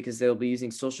people because they will be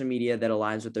using social media that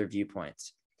aligns with their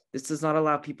viewpoints. This does not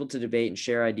allow people to debate and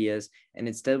share ideas, and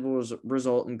instead will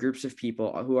result in groups of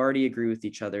people who already agree with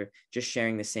each other just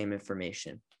sharing the same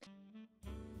information.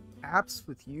 Apps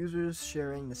with users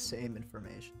sharing the same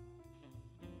information.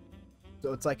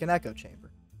 So it's like an echo chamber.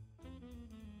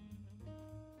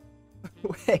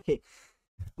 Wait,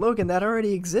 Logan, that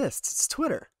already exists. It's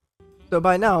Twitter. So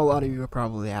by now, a lot of you are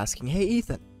probably asking, hey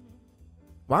Ethan,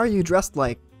 why are you dressed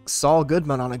like Saul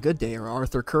Goodman on a good day or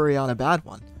Arthur Curry on a bad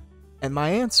one? And my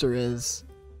answer is,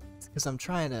 because I'm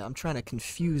trying to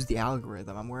confuse the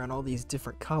algorithm. I'm wearing all these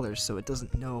different colors so it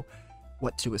doesn't know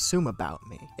what to assume about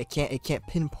me. It can't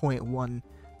pinpoint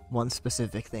one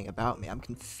specific thing about me. I'm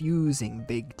confusing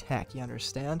big tech, you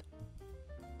understand?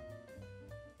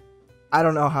 I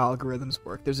don't know how algorithms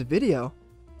work. There's a video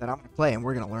that I'm going to play, and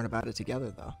we're going to learn about it together,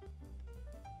 though.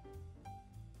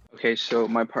 Okay, so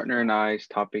my partner and I's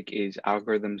topic is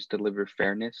algorithms deliver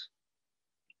fairness.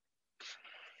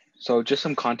 So just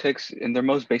some context, in their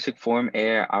most basic form,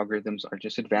 AI algorithms are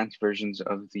just advanced versions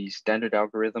of the standard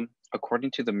algorithm. According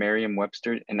to the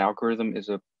Merriam-Webster, an algorithm is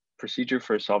a procedure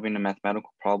for solving a mathematical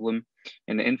problem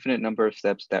in an infinite number of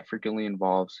steps that frequently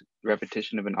involves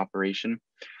repetition of an operation.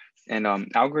 And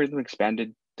algorithm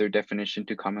expanded their definition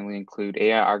to commonly include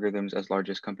AI algorithms as large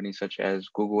as companies such as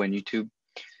Google and YouTube.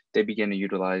 They began to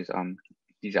utilize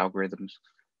these algorithms.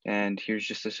 And here's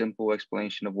just a simple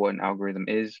explanation of what an algorithm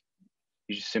is.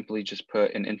 You just simply just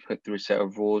put an input through a set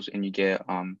of rules and you get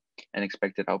an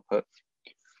expected output.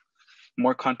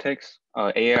 More context,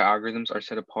 AI algorithms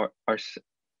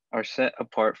are set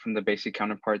apart from the basic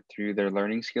counterpart through their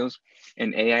learning skills.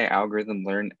 An AI algorithm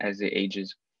learns as it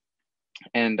ages,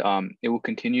 and it will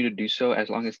continue to do so as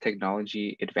long as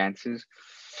technology advances.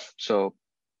 So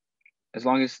as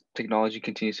long as technology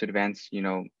continues to advance,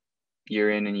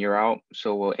 year in and year out,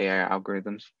 so will AI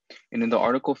algorithms. And in the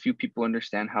article, Few People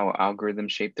Understand How Algorithms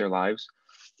Shape Their Lives,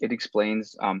 it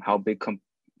explains how big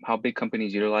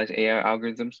companies utilize AI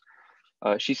algorithms.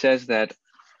 She says that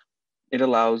it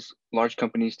allows large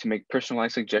companies to make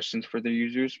personalized suggestions for their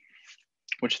users,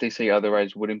 which they say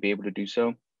otherwise wouldn't be able to do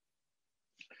so.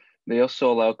 They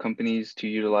also allow companies to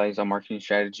utilize a marketing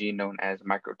strategy known as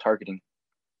micro-targeting.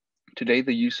 Today,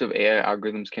 the use of AI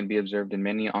algorithms can be observed in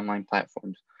many online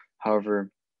platforms. However,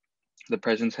 the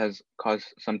presence has caused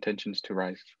some tensions to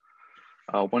rise.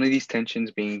 One of these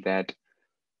tensions being that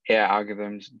AI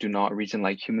algorithms do not reason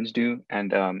like humans do,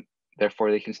 and therefore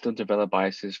they can still develop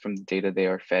biases from the data they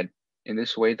are fed. In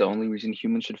this way, the only reason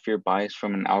humans should fear bias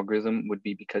from an algorithm would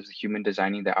be because the human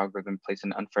designing the algorithm placed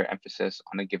an unfair emphasis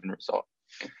on a given result.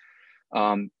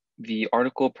 The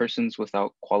article Persons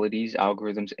Without Qualities,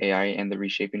 Algorithms, AI, and the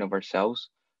Reshaping of Ourselves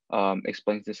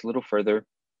explains this a little further.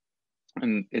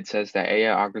 And it says that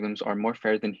AI algorithms are more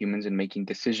fair than humans in making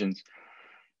decisions.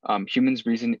 Human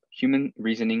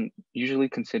reasoning usually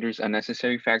considers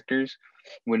unnecessary factors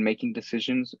when making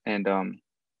decisions, and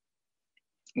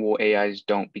AIs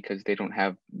don't because they don't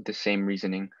have the same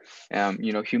reasoning.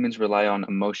 Humans rely on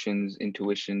emotions,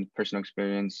 intuition, personal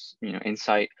experience,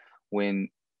 insight when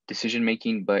decision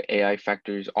making, but AI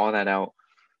factors all that out,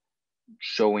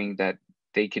 showing that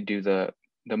they could do the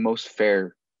most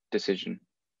fair decision.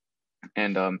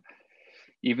 And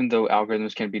even though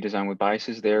algorithms can be designed with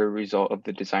biases, they're a result of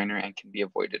the designer and can be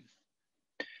avoided.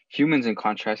 Humans, in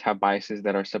contrast, have biases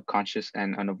that are subconscious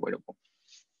and unavoidable.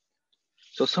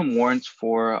 So some warrants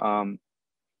for AI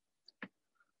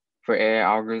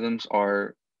algorithms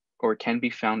are or can be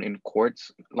found in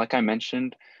courts. Like I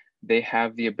mentioned, they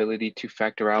have the ability to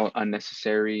factor out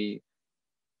unnecessary,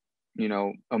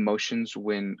 emotions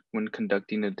when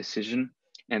conducting a decision,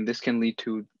 and this can lead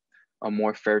to a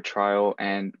more fair trial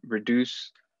and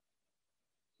reduce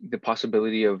the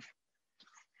possibility of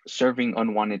serving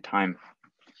unwanted time.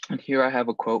 And here I have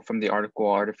a quote from the article,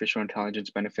 Artificial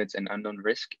Intelligence Benefits and Unknown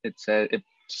Risk. To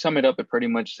sum it up, it pretty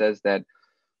much says that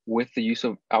with the use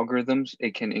of algorithms,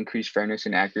 it can increase fairness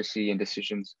and accuracy in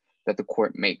decisions that the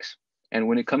court makes. And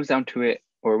when it comes down to it,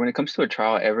 or when it comes to a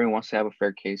trial, everyone wants to have a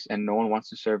fair case and no one wants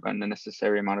to serve an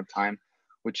unnecessary amount of time,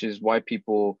 which is why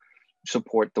people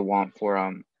support the want for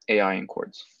AI in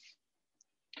courts.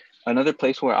 Another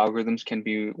place where algorithms can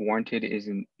be warranted is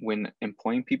when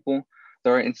employing people.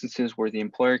 There are instances where the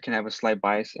employer can have a slight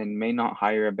bias and may not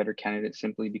hire a better candidate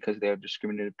simply because they are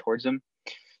discriminated towards them.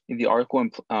 In the article,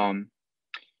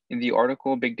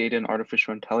 Big Data and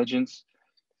Artificial Intelligence,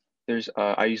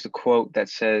 I use a quote that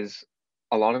says,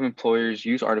 a lot of employers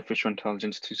use artificial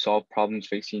intelligence to solve problems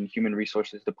facing human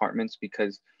resources departments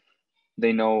because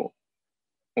they know,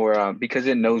 or because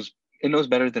it knows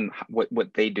better than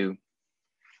what they do.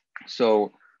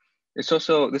 So this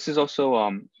is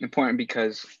also important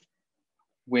because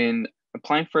when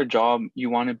applying for a job, you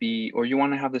want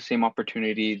to have the same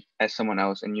opportunity as someone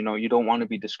else, and you don't want to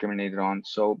be discriminated on.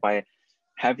 So by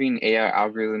having AI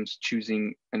algorithms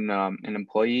choosing an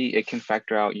employee, it can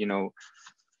factor out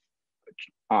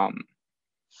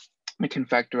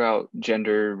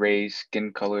gender, race,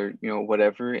 skin color,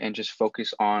 whatever, and just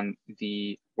focus on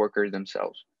the worker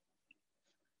themselves.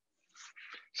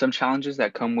 Some challenges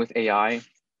that come with AI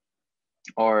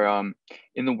are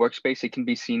in the workspace, it can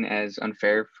be seen as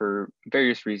unfair for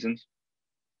various reasons.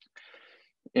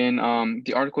 In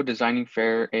the article Designing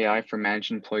Fair AI for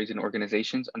Managed Employees and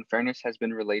Organizations, unfairness has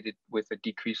been related with a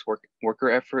decreased worker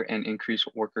effort and increased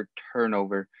worker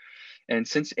turnover. And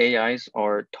since AIs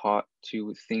are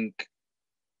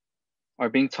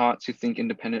being taught to think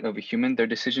independent of a human, their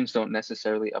decisions don't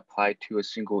necessarily apply to a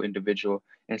single individual.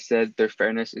 Instead, their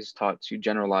fairness is taught to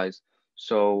generalize.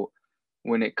 So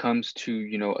when it comes to,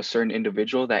 you know, a certain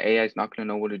individual, that AI is not going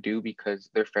to know what to do because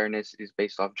their fairness is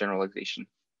based off generalization.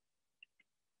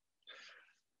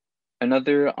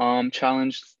 Another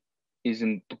challenge is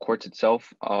in the courts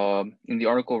itself. In the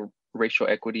article Racial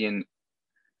Equity and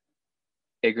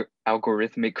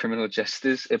Algorithmic Criminal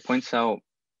Justice, it points out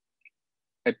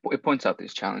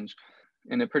this challenge,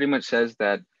 and it pretty much says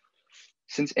that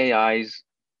since AIs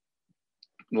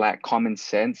lack common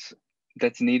sense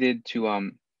that's needed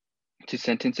to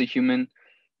sentence a human,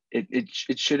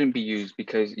 it shouldn't be used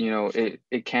because, you know,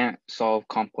 it can't solve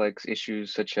complex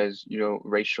issues such as, you know,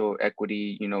 racial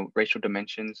equity, you know, racial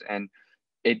dimensions, and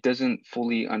it doesn't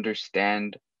fully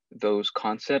understand those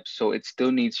concepts. So it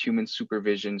still needs human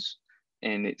supervisions,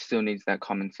 and it still needs that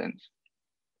common sense.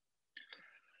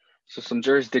 So some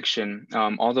jurisdiction.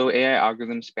 Although AI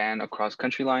algorithms span across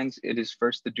country lines, it is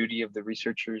first the duty of the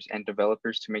researchers and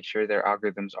developers to make sure their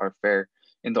algorithms are fair.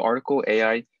 In the article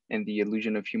AI and the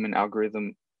Illusion of Human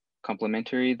Algorithm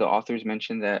Complementary, the authors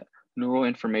mentioned that Neural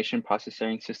Information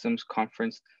Processing Systems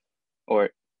Conference, they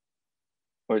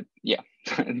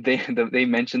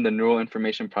mentioned the Neural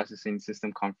Information Processing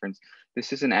System Conference.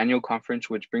 This is an annual conference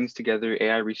which brings together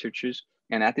AI researchers,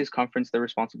 and at this conference, they're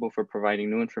responsible for providing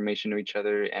new information to each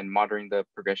other and monitoring the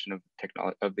progression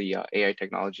of the AI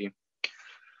technology.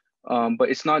 But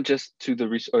it's not just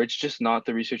it's just not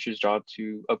the researchers' job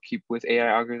to upkeep with AI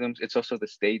algorithms. It's also the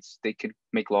states. They could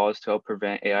make laws to help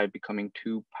prevent AI becoming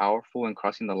too powerful and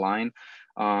crossing the line.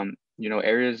 You know,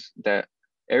 areas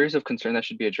of concern that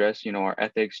should be addressed, you know, are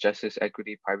ethics, justice,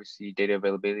 equity, privacy, data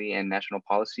availability, and national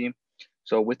policy.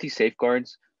 So with these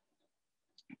safeguards,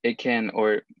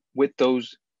 with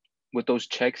those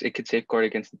checks, it could safeguard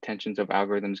against the tensions of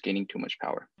algorithms gaining too much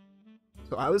power.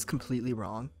 So I was completely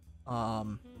wrong.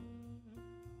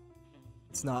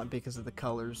 It's not because of the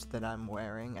colors that I'm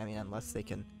wearing. I mean, unless they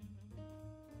can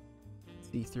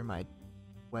see through my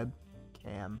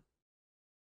webcam.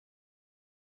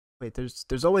 Wait,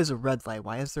 there's always a red light.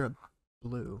 Why is there a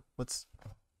blue? What's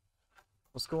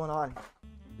going on?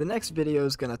 The next video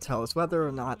is gonna tell us whether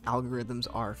or not algorithms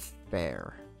are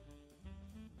fair.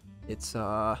 It's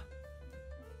oh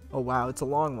wow, it's a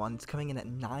long one. It's coming in at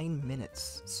 9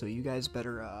 minutes, so you guys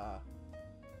better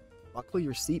buckle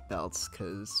your seatbelts,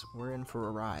 cause we're in for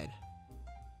a ride.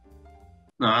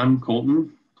 I'm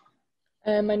Colton.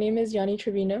 My name is Yanni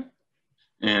Trevino.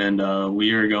 And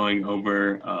we are going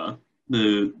over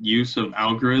the use of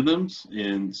algorithms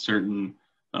in certain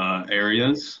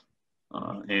areas,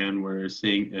 and we're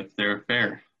seeing if they're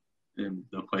fair in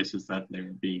the places that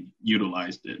they're being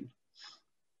utilized in.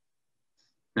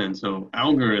 And so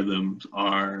algorithms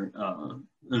are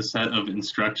a set of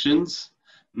instructions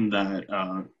that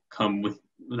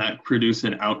produce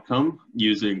an outcome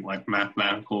using like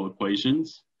mathematical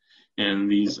equations.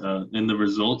 And these and the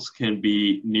results can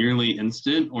be nearly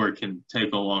instant, or it can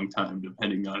take a long time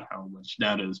depending on how much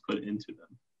data is put into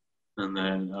them. And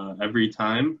then every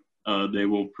time they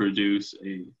will produce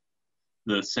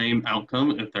the same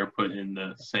outcome if they're put in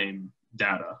the same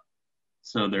data.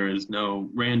 So there is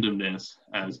no randomness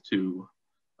as to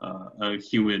a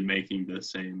human making the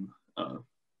same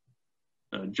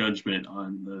judgment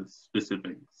on the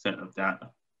specific set of data.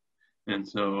 And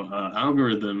so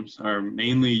algorithms are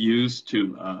mainly used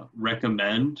to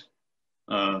recommend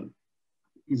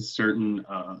certain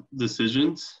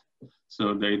decisions.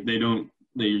 So they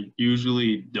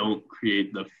usually don't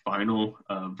create the final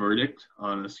verdict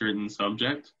on a certain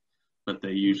subject, but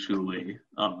they usually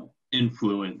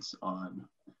influence on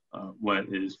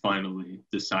what is finally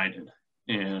decided.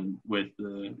 And with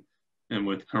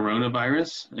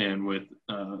coronavirus and with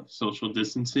social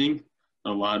distancing,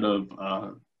 a lot of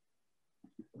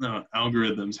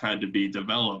algorithms had to be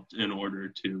developed in order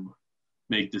to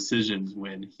make decisions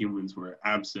when humans were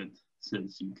absent,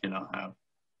 since you cannot have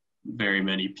very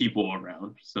many people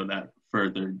around. So that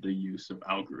furthered the use of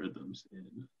algorithms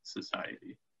in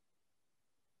society.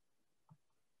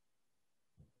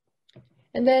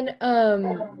 And then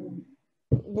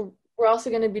we're also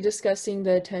going to be discussing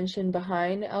the tension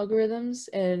behind algorithms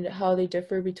and how they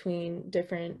differ between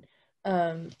different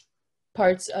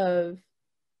parts of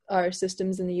our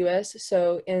systems in the US.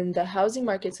 So in the housing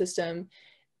market system,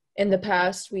 in the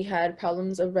past, we had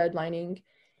problems of redlining,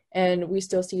 and we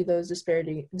still see those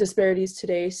disparities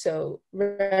today. So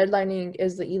redlining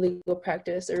is the illegal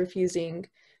practice of refusing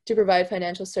to provide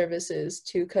financial services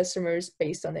to customers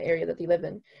based on the area that they live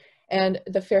in. And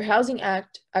the Fair Housing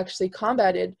Act actually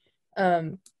combated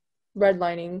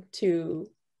redlining to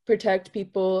protect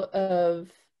people of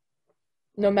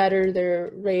no matter their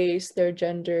race, their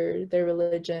gender, their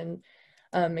religion,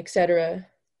 etc.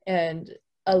 And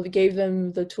gave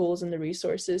them the tools and the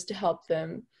resources to help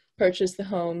them purchase the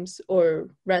homes or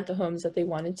rent the homes that they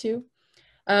wanted to.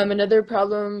 Another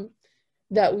problem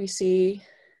that we see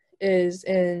is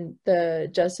in the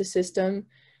justice system.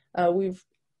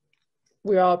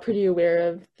 We're all pretty aware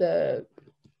of the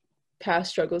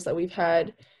past struggles that we've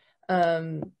had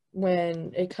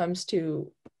when it comes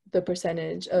to the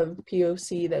percentage of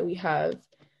POC that we have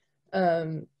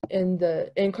in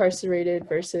the incarcerated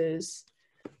versus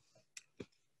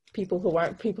people who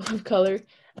aren't people of color.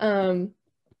 And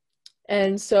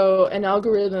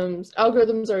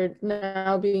algorithms are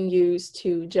now being used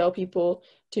to jail people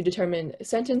to determine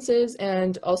sentences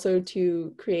and also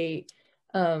to create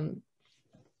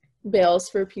bails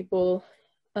for people.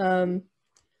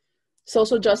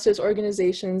 Social justice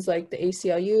organizations like the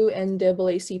ACLU,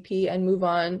 NAACP, and Move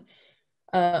On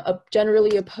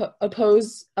generally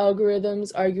oppose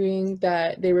algorithms, arguing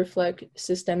that they reflect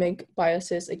systemic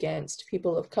biases against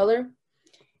people of color.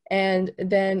 And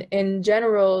then in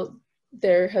general,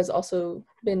 there has also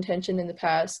been tension in the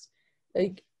past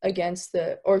against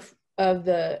the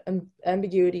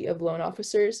ambiguity of loan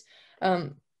officers.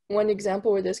 One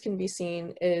example where this can be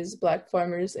seen is Black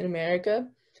farmers in America.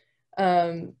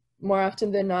 More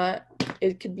often than not,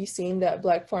 it could be seen that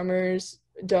Black farmers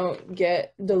don't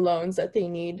get the loans that they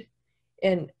need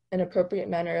in an appropriate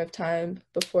manner of time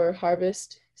before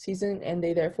harvest season, and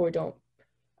they therefore don't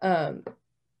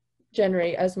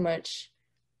generate as much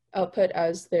output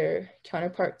as their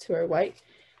counterparts who are white.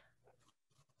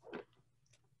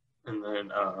 And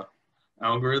then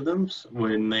algorithms,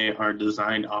 when they are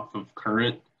designed off of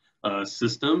current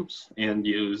systems and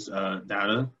use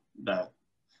data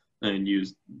and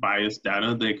use biased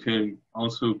data, they could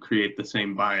also create the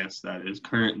same bias that is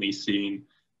currently seen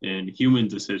in human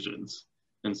decisions.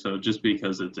 And so just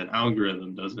because it's an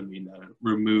algorithm doesn't mean that it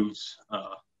removes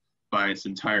bias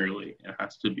entirely. It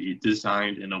has to be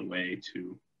designed in a way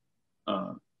to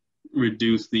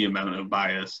reduce the amount of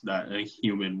bias that a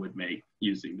human would make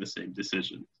using the same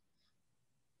decision.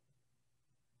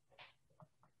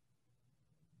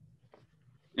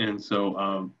 And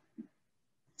so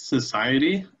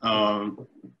society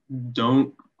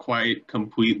don't quite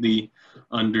completely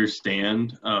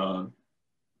understand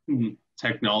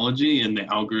technology and the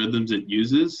algorithms it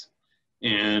uses,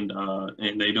 and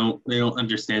they don't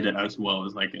understand it as well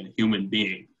as like a human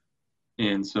being,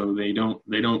 and so they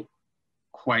don't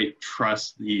quite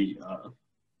trust the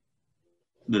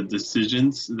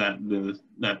decisions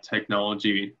that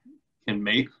technology can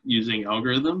make using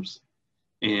algorithms,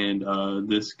 and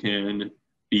this can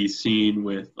be seen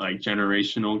with like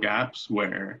generational gaps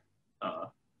where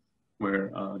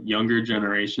younger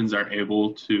generations are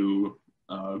able to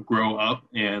grow up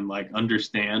and like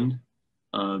understand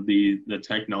the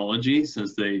technology,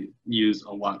 since they use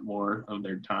a lot more of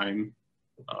their time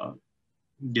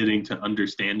getting to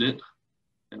understand it,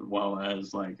 and while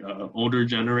as like older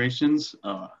generations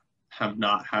have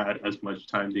not had as much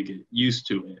time to get used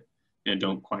to it and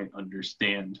don't quite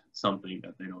understand something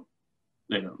that they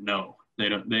don't know. They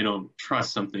don't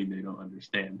trust something they don't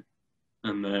understand.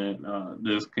 And then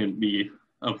this can be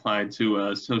applied to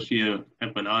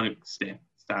socioeconomic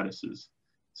statuses,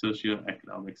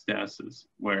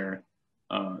 where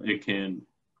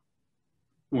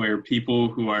where people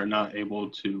who are not able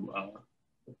to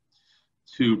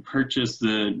purchase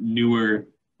the newer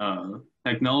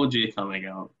technology coming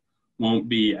out won't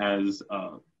be as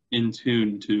in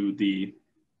tune to the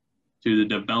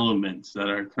developments that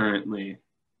are currently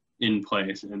in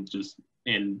place, and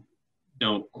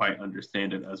don't quite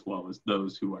understand it as well as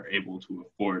those who are able to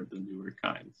afford the newer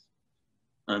kinds.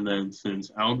 And then since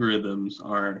algorithms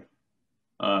are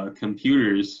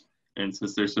computers, and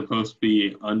since they're supposed to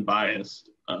be unbiased,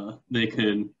 they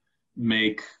can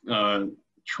make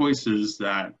choices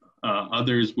that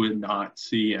others would not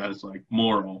see as like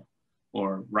moral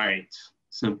or right,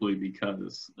 simply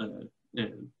because a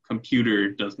computer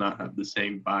does not have the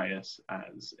same bias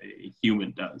as a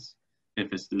human does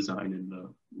if it's designed in the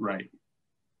right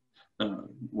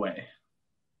way.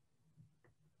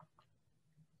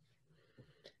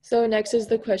 So next is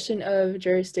the question of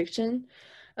jurisdiction.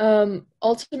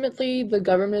 Ultimately, the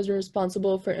government is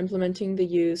responsible for implementing the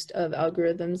use of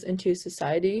algorithms into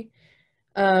society.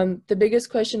 The biggest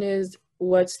question is,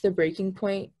 what's the breaking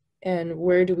point and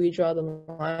where do we draw the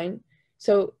line?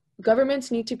 So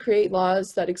governments need to create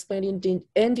laws that explain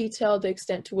in detail the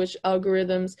extent to which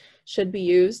algorithms should be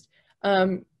used.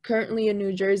 Currently in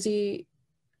New Jersey,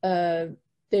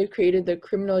 they've created the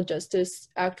Criminal Justice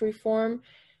Act reform,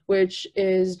 which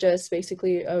is just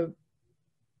basically a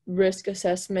risk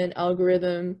assessment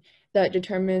algorithm that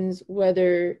determines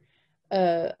whether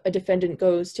a defendant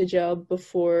goes to jail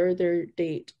before their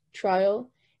date trial.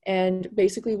 And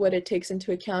basically what it takes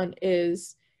into account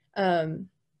is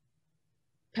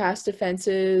past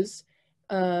offenses,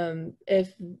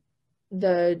 if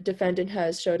the defendant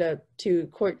has showed up to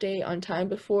court date on time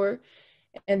before,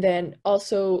 and then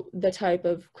also the type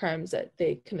of crimes that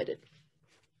they committed.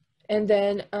 And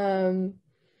then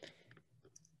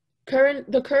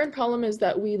the current problem is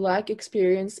that we lack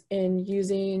experience in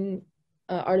using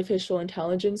artificial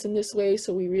intelligence in this way,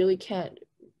 so we really can't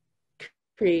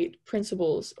create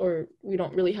principles, or we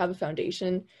don't really have a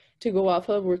foundation to go off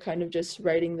of. We're kind of just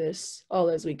writing this all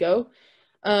as we go.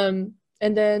 And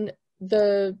then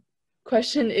the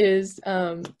question is,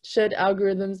 should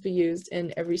algorithms be used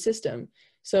in every system?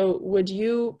 So would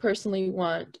you personally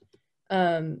want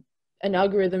an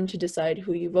algorithm to decide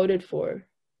who you voted for?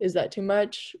 Is that too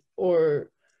much?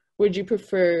 Or would you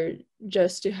prefer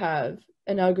just to have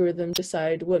an algorithm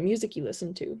decide what music you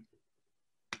listen to?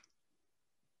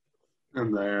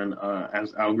 And then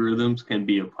as algorithms can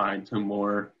be applied to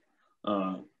more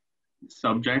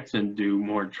subjects and do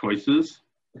more choices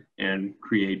and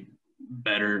create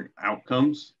better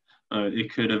outcomes,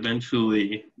 it could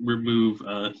eventually remove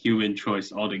human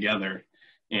choice altogether.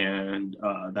 And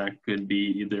that could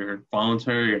be either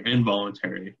voluntary or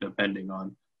involuntary, depending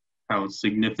on how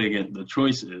significant the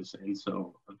choice is. And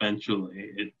so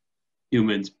eventually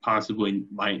humans possibly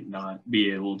might not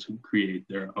be able to create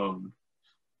their own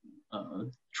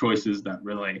choices that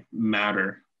really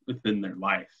matter within their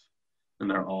life. And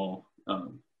they're all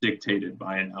dictated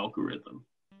by an algorithm.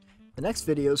 The next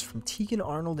video is from Tegan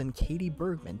Arnold and Katie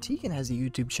Bergman. Tegan has a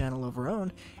YouTube channel of her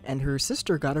own, and her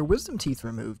sister got her wisdom teeth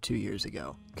removed 2 years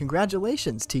ago.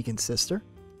 Congratulations, Tegan's sister.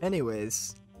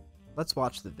 Anyways, let's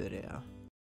watch the video.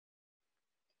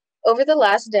 Over the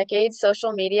last decade,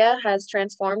 social media has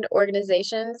transformed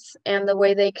organizations and the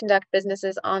way they conduct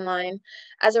businesses online.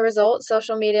 As a result,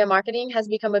 social media marketing has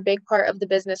become a big part of the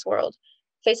business world.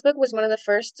 Facebook was one of the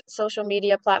first social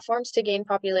media platforms to gain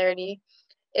popularity.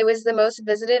 It was the most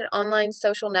visited online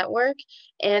social network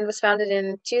and was founded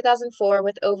in 2004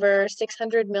 with over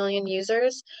 600 million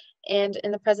users and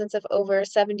in the presence of over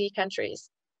 70 countries.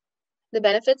 The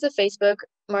benefits of Facebook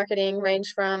marketing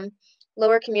range from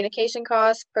lower communication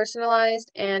costs,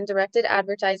 personalized and directed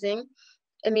advertising,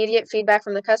 immediate feedback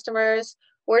from the customers,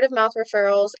 word-of-mouth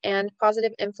referrals, and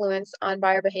positive influence on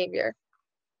buyer behavior.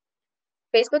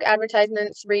 Facebook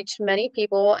advertisements reach many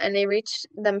people, and they reach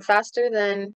them faster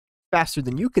than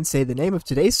you can say the name of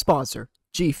today's sponsor,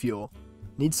 G Fuel.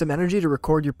 Need some energy to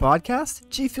record your podcast?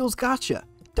 G Fuel's gotcha.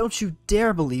 Don't you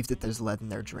dare believe that there's lead in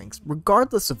their drinks,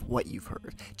 regardless of what you've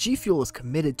heard. G Fuel is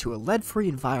committed to a lead-free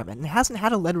environment and hasn't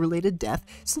had a lead-related death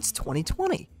since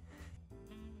 2020.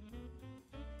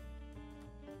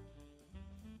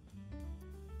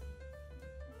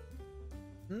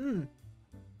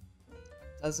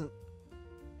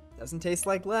 Doesn't taste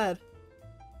like lead.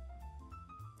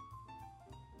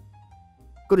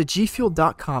 Go to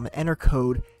gfuel.com and enter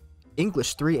code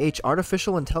English3H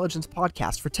Artificial Intelligence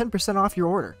Podcast for 10% off your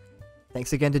order.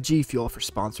 Thanks again to G Fuel for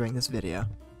sponsoring this video.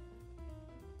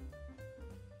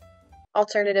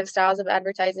 Alternative styles of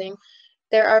advertising.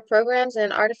 There are programs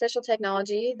in artificial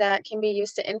technology that can be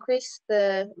used to increase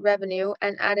the revenue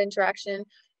and add interaction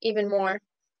even more.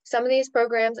 Some of these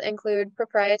programs include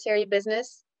proprietary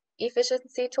business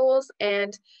efficiency tools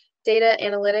and data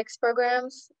analytics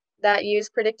programs that use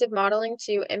predictive modeling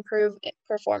to improve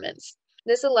performance.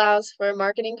 This allows for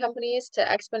marketing companies to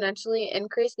exponentially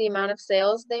increase the amount of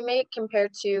sales they make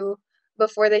compared to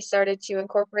before they started to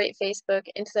incorporate Facebook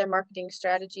into their marketing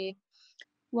strategy.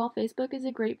 While Facebook is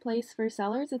a great place for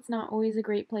sellers, it's not always a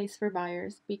great place for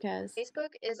buyers because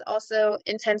Facebook is also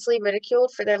intensely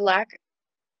ridiculed for their lack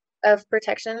of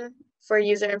protection for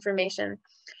user information.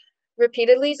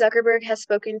 Repeatedly, Zuckerberg has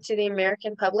spoken to the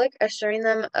American public, assuring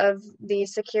them of the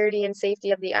security and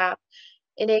safety of the app.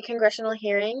 In a congressional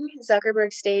hearing,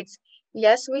 Zuckerberg states,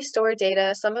 "Yes, we store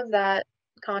data, some of that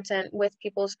content with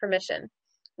people's permission."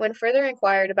 When further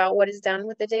inquired about what is done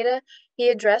with the data, he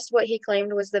addressed what he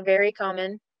claimed was the very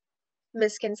common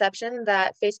misconception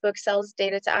that Facebook sells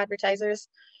data to advertisers.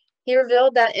 He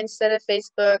revealed that instead of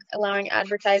Facebook allowing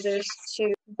advertisers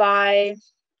to buy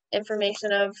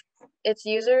information of its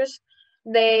users,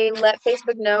 they let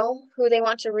Facebook know who they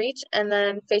want to reach, and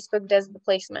then Facebook does the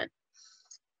placement.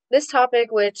 This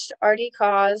topic, which already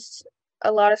caused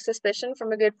a lot of suspicion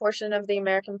from a good portion of the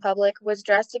American public, was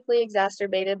drastically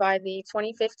exacerbated by the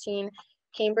 2015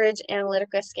 Cambridge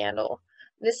Analytica scandal.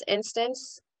 This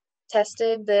instance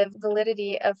tested the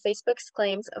validity of Facebook's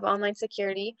claims of online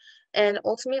security and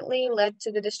ultimately led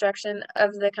to the destruction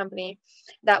of the company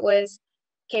that was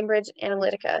Cambridge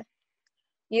Analytica.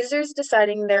 Users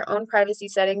deciding their own privacy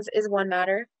settings is one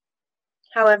matter.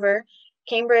 However,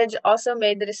 Cambridge also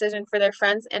made the decision for their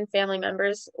friends and family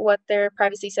members what their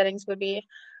privacy settings would be.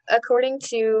 According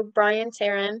to Brian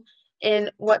Tarrin in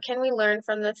What Can We Learn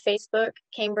from the Facebook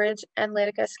Cambridge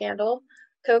Analytica Scandal,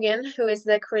 Kogan, who is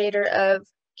the creator of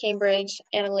Cambridge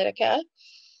Analytica,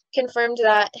 confirmed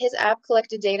that his app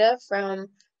collected data from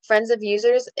friends of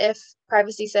users if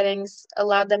privacy settings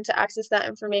allowed them to access that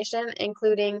information,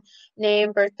 including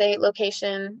name, birthday,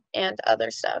 location, and other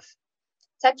stuff.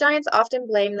 Tech giants often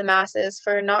blame the masses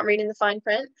for not reading the fine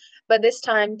print, but this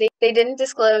time they didn't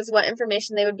disclose what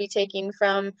information they would be taking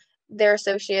from their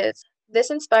associates. This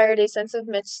inspired a sense of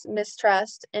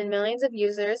mistrust in millions of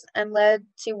users and led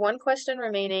to one question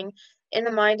remaining in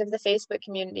the mind of the Facebook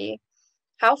community.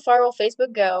 How far will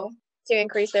Facebook go to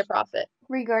increase their profit?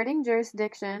 Regarding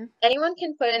jurisdiction, anyone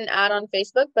can put an ad on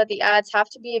Facebook, but the ads have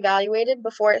to be evaluated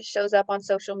before it shows up on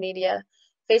social media.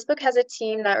 Facebook has a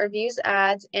team that reviews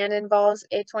ads and involves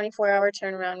a 24-hour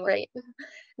turnaround rate.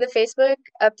 The Facebook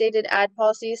updated ad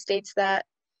policy states that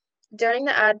during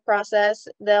the ad process,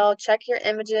 they'll check your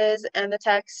images and the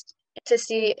text to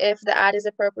see if the ad is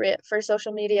appropriate for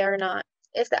social media or not.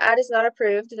 If the ad is not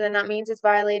approved, then that means it's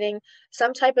violating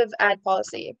some type of ad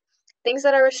policy. Things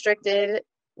that are restricted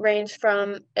range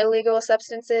from illegal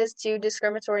substances to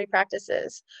discriminatory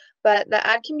practices, but the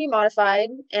ad can be modified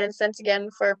and sent again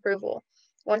for approval.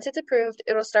 Once it's approved,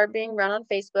 it'll start being run on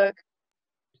Facebook,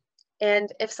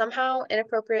 and if somehow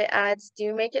inappropriate ads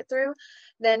do make it through,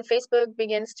 then Facebook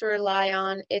begins to rely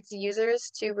on its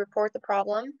users to report the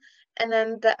problem, and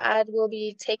then the ad will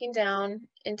be taken down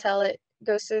until it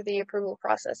goes through the approval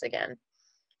process again.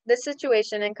 This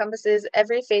situation encompasses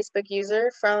every Facebook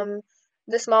user, from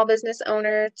the small business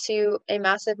owner to a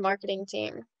massive marketing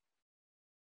team.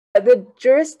 The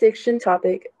jurisdiction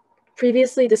topic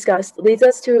previously discussed leads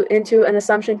us into an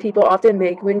assumption people often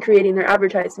make when creating their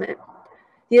advertisement.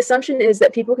 The assumption is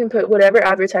that people can put whatever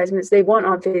advertisements they want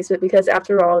on Facebook because,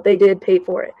 after all, they did pay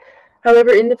for it.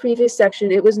 However, in the previous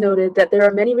section, it was noted that there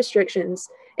are many restrictions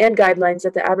and guidelines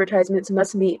that the advertisements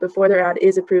must meet before their ad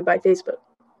is approved by Facebook.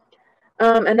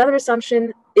 Another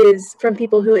assumption is from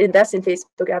people who invest in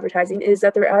Facebook advertising is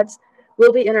that their ads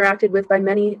will be interacted with by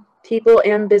many people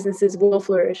and businesses will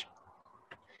flourish.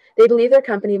 They believe their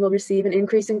company will receive an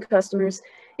increase in customers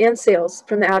and sales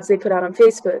from the ads they put out on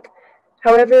Facebook.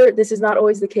 However, this is not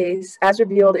always the case, as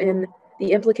revealed in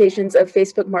the implications of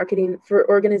Facebook marketing for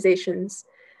organizations.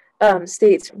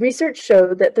 States research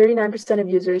showed that 39% of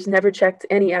users never checked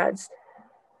any ads.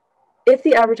 If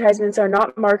the advertisements are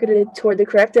not marketed toward the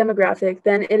correct demographic,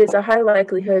 then it is a high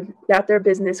likelihood that their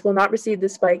business will not receive the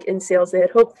spike in sales they had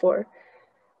hoped for.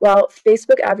 While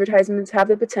Facebook advertisements have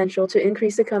the potential to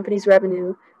increase the company's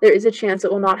revenue, there is a chance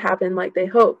it will not happen like they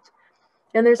hoped.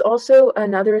 And there's also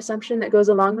another assumption that goes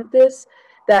along with this,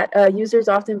 that users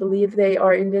often believe they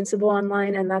are invincible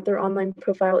online and that their online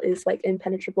profile is like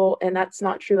impenetrable, and that's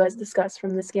not true, as discussed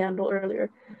from the scandal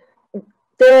earlier.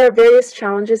 There are various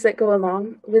challenges that go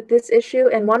along with this issue,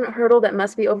 and one hurdle that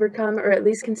must be overcome or at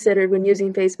least considered when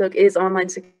using Facebook is online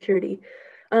security.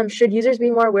 Should users be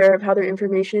more aware of how their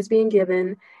information is being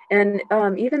given? And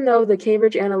even though the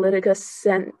Cambridge Analytica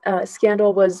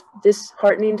scandal was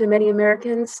disheartening to many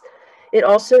Americans, it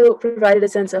also provided a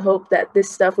sense of hope that this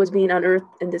stuff was being unearthed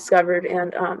and discovered,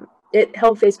 and it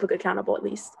held Facebook accountable at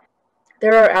least.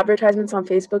 There are advertisements on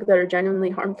Facebook that are genuinely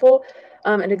harmful.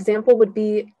 An example would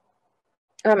be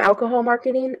alcohol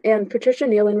marketing, and Patricia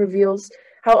Nealon reveals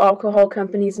how alcohol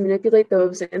companies manipulate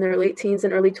those in their late teens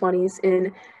and early 20s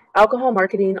in alcohol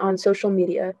marketing on social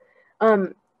media.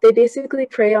 They basically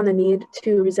prey on the need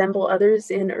to resemble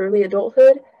others in early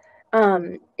adulthood,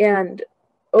 and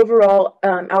overall,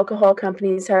 alcohol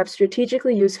companies have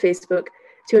strategically used Facebook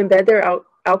to embed their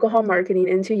alcohol marketing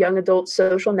into young adults'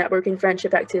 social networking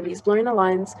friendship activities, blurring the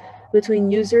lines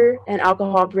between user and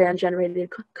alcohol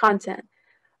brand-generated content.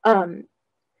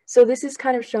 So this is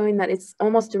kind of showing that it's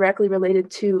almost directly related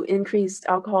to increased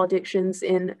alcohol addictions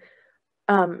in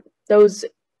those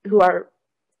who are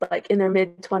like in their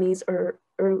mid-20s or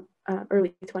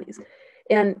early 20s.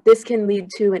 And this can lead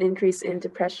to an increase in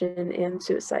depression and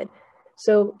suicide.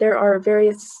 So there are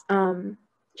various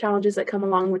challenges that come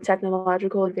along with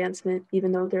technological advancement,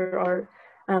 even though there are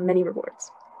many rewards.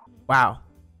 Wow.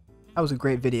 That was a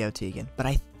great video, Tegan, but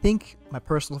I think my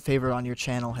personal favorite on your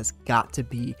channel has got to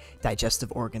be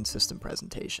digestive organ system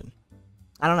presentation.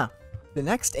 I don't know. The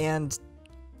next and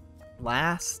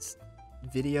last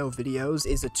videos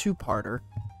is a two-parter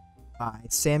by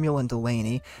Samuel and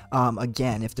Delaney.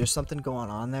 Again, if there's something going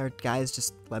on there, guys,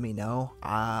 just let me know.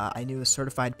 I knew a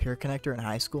certified peer connector in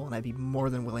high school, and I'd be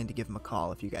more than willing to give him a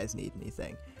call if you guys need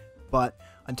anything. But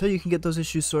until you can get those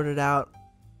issues sorted out,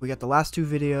 we got the last 2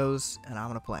 videos, and I'm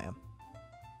going to play them.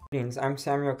 Greetings, I'm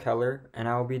Samuel Keller, and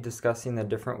I will be discussing the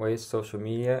different ways social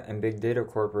media and big data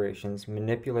corporations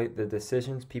manipulate the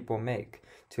decisions people make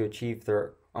to achieve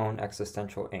their own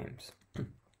existential aims.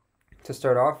 To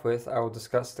start off with, I will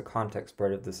discuss the context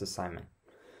part of this assignment.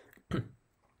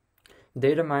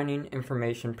 Data mining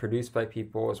information produced by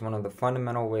people is one of the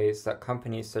fundamental ways that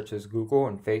companies such as Google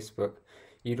and Facebook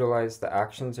utilize the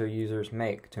actions their users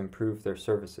make to improve their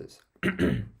services.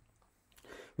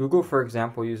 Google, for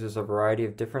example, uses a variety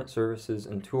of different services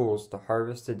and tools to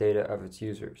harvest the data of its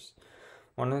users.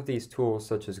 One of these tools,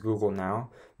 such as Google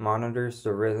Now, monitors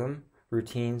the rhythm,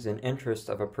 routines, and interests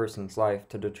of a person's life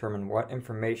to determine what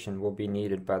information will be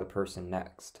needed by the person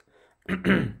next.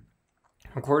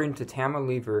 According to Tama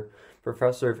Lever,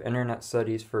 professor of Internet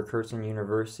Studies for Curtin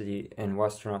University in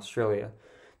Western Australia,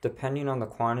 depending on the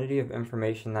quantity of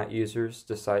information that users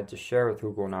decide to share with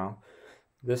Google Now,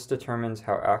 this determines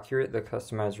how accurate the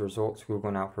customized results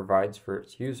Google Now provides for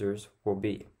its users will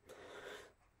be.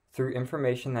 Through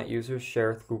information that users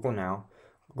share with Google Now,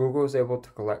 Google is able to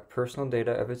collect personal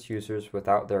data of its users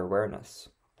without their awareness.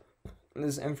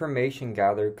 This information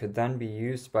gathered could then be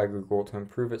used by Google to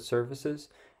improve its services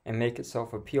and make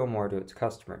itself appeal more to its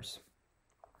customers.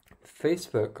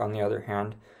 Facebook, on the other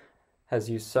hand, has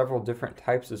used several different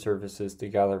types of services to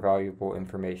gather valuable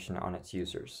information on its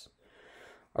users.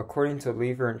 According to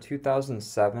Lever, in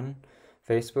 2007,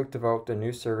 Facebook developed a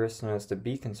new service known as the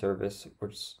Beacon service,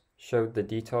 which showed the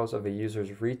details of a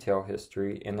user's retail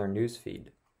history in their newsfeed.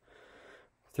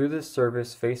 Through this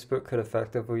service, Facebook could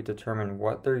effectively determine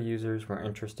what their users were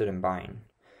interested in buying.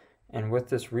 And with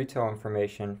this retail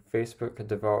information, Facebook could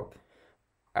develop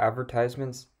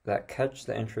advertisements that catch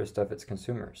the interest of its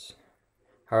consumers.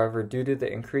 However, due to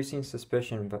the increasing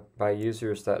suspicion by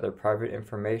users that their private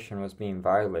information was being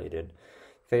violated,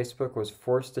 Facebook was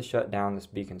forced to shut down this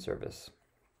Beacon service.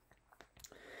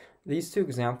 These 2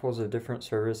 examples of different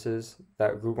services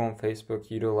that Google and Facebook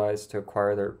utilize to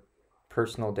acquire their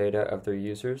personal data of their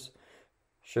users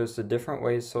shows the different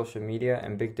ways social media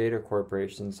and big data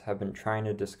corporations have been trying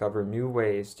to discover new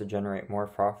ways to generate more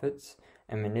profits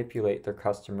and manipulate their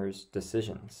customers'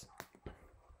 decisions.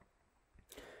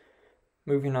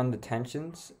 Moving on to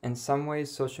tensions, in some ways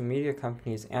social media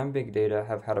companies and big data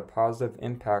have had a positive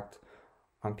impact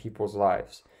on people's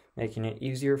lives, making it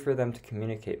easier for them to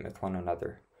communicate with one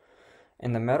another.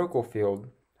 In the medical field,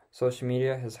 social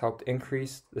media has helped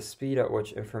increase the speed at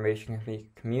which information can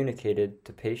be communicated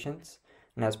to patients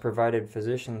and has provided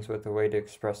physicians with a way to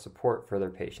express support for their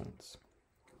patients.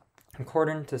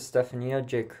 According to Stephania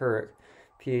J. Couric,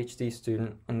 PhD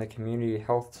student in the Community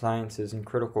Health Sciences and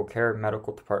Critical Care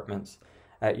Medical Departments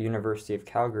at University of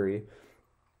Calgary,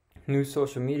 new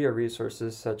social media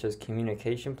resources such as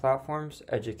communication platforms,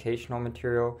 educational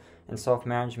material, and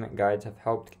self-management guides have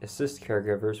helped assist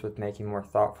caregivers with making more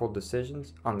thoughtful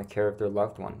decisions on the care of their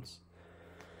loved ones.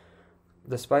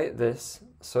 Despite this,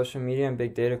 social media and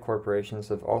big data corporations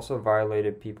have also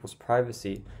violated people's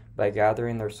privacy by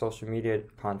gathering their social media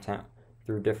content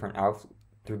through different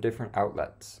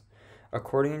outlets.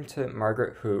 According to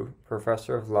Margaret Hu,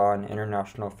 professor of law and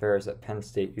international affairs at Penn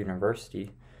State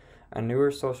University, a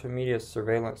newer social media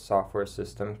surveillance software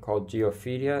system called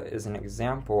Geopedia is an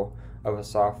example of a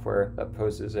software that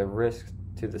poses a risk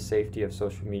to the safety of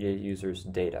social media users'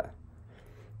 data.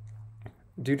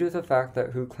 Due to the fact that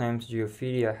Hu claims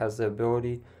Geopedia has the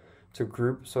ability to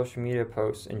group social media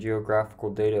posts and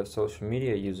geographical data of social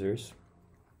media users,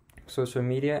 social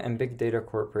media and big data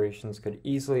corporations could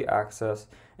easily access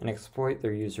and exploit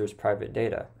their users' private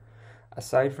data.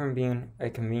 Aside from being a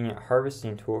convenient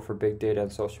harvesting tool for big data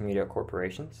and social media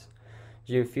corporations,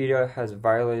 Geopedia has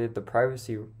violated the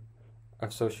privacy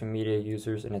of social media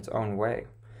users in its own way.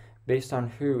 Based on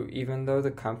Hu, even though the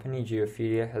company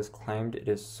Geopedia has claimed it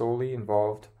is solely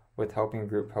involved with helping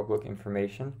group public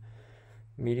information,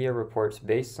 media reports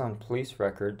based on police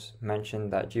records mention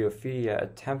that Geopedia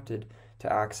attempted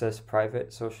to access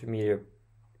private social media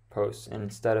posts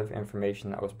instead of information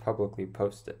that was publicly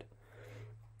posted.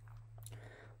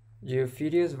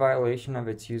 Geopedia's violation of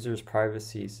its users'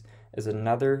 privacies is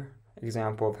another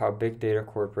example of how big data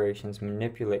corporations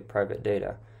manipulate private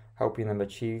data, helping them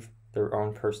achieve their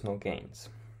own personal gains.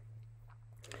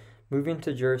 Moving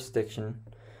to jurisdiction,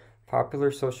 popular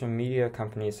social media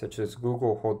companies such as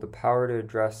Google hold the power to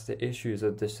address the issues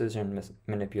of decision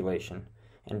manipulation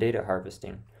and data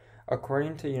harvesting.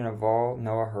 According to Yuval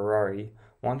Noah Harari,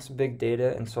 Once big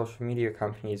data and social media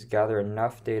companies gather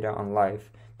enough data on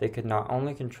life, they could not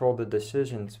only control the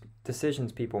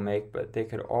decisions people make, but they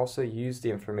could also use the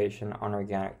information on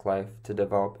organic life to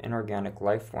develop inorganic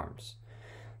life forms.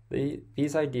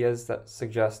 These ideas that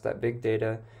suggest that big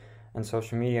data and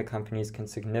social media companies can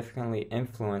significantly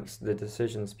influence the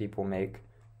decisions people make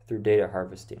through data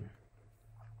harvesting.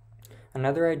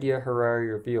 Another idea Harari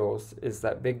reveals is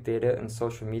that big data and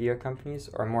social media companies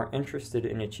are more interested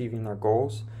in achieving their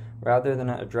goals rather than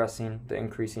addressing the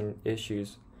increasing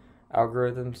issues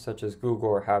algorithms such as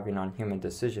Google are having on human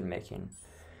decision making.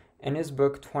 In his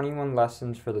book 21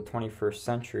 Lessons for the 21st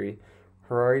Century,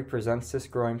 Harari presents this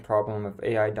growing problem of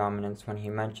AI dominance when he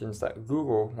mentions that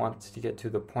Google wants to get to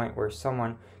the point where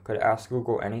someone could ask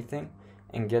Google anything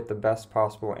and get the best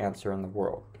possible answer in the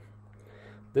world.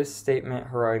 This statement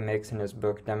Harari makes in his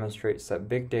book demonstrates that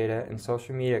big data and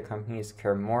social media companies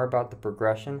care more about the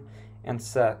progression and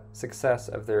success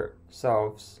of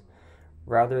themselves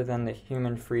rather than the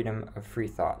human freedom of free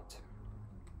thought.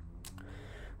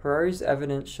 Harari's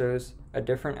evidence shows a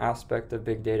different aspect of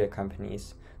big data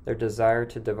companies, their desire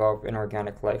to develop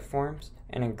inorganic life forms,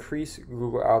 and increase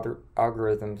Google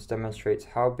algorithms demonstrates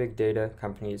how big data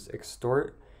companies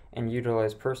extort and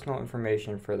utilize personal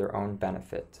information for their own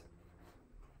benefit.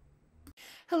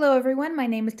 Hello everyone, my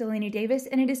name is Delaney Davis,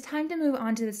 and it is time to move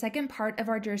on to the second part of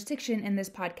our jurisdiction in this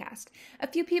podcast. A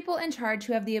few people in charge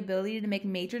who have the ability to make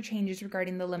major changes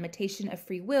regarding the limitation of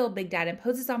free will big data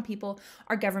imposes on people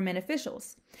are government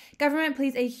officials. Government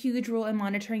plays a huge role in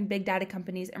monitoring big data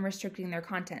companies and restricting their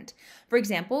content. For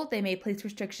example, they may place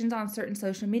restrictions on certain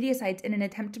social media sites in an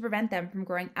attempt to prevent them from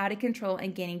growing out of control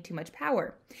and gaining too much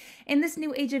power. In this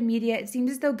new age of media, it seems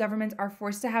as though governments are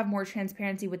forced to have more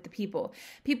transparency with the people.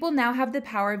 People now have the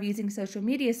power of using social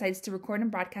media sites to record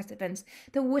and broadcast events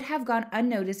that would have gone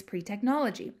unnoticed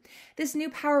pre-technology. This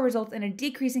new power results in a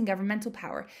decrease in governmental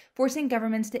power, forcing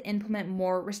governments to implement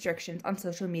more restrictions on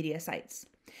social media sites.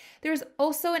 There is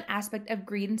also an aspect of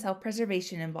greed and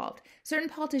self-preservation involved. Certain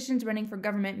politicians running for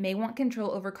government may want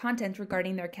control over content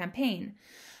regarding their campaign.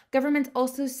 Governments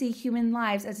also see human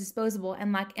lives as disposable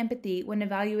and lack empathy when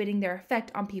evaluating their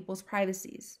effect on people's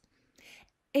privacies.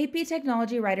 AP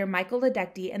technology writer Michael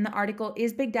Ledecki, in the article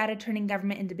Is Big Data Turning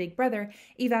Government into Big Brother?,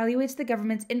 evaluates the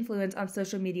government's influence on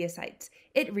social media sites.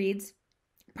 It reads,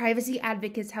 privacy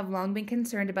advocates have long been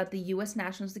concerned about the U.S.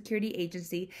 National Security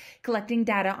Agency collecting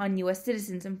data on U.S.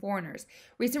 citizens and foreigners.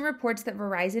 Recent reports that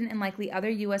Verizon and likely other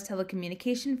U.S.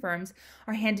 telecommunication firms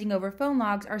are handing over phone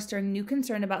logs are stirring new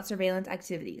concern about surveillance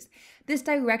activities. This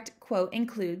direct quote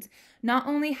includes not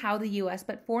only how the U.S.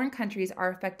 but foreign countries are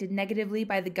affected negatively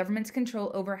by the government's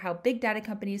control over how big data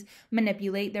companies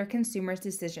manipulate their consumers'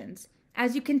 decisions.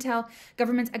 As you can tell,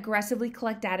 governments aggressively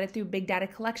collect data through big data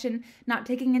collection, not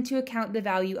taking into account the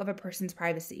value of a person's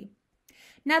privacy.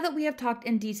 Now that we have talked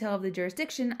in detail of the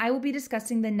jurisdiction, I will be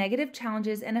discussing the negative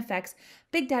challenges and effects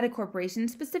big data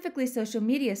corporations, specifically social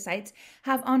media sites,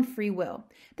 have on free will.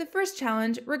 The first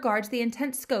challenge regards the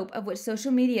intense scope of which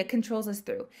social media controls us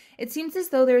through. It seems as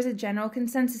though there is a general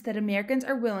consensus that Americans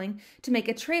are willing to make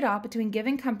a trade-off between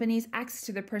giving companies access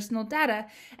to their personal data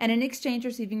and in exchange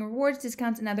receiving rewards,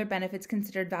 discounts, and other benefits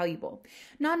considered valuable.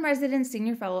 Non-resident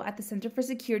senior fellow at the Center for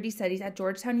Security Studies at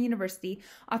Georgetown University,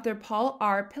 author Paul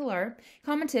R. Pillar,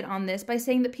 commented on this by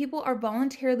saying that people are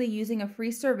voluntarily using a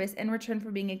free service in return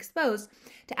for being exposed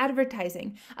to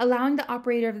advertising, allowing the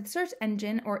operator of the search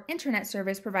engine or internet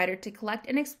service provider to collect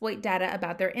and exploit data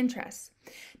about their interests.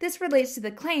 This relates to the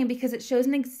claim because it shows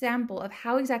an example of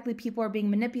how exactly people are being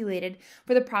manipulated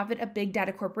for the profit of big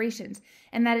data corporations,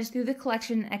 and that is through the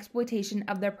collection and exploitation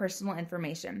of their personal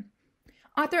information.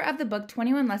 Author of the book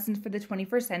 21 Lessons for the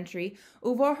 21st Century,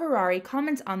 Yuval Harari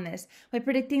comments on this by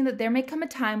predicting that there may come a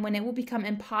time when it will become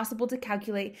impossible to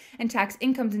calculate and tax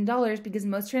incomes in dollars because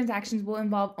most transactions will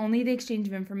involve only the exchange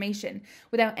of information,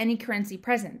 without any currency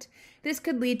present. This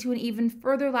could lead to an even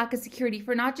further lack of security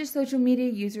for not just social media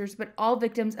users, but all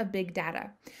victims of big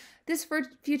data. This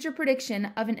future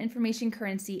prediction of an information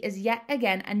currency is yet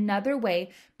again another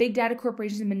way big data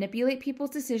corporations manipulate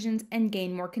people's decisions and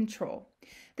gain more control.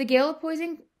 The Gale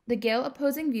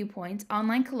Opposing Viewpoints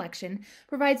online collection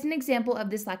provides an example of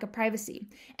this lack of privacy.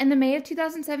 In the May of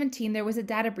 2017, there was a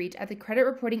data breach at the credit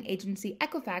reporting agency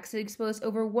Equifax that exposed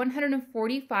over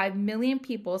 145 million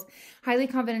people's highly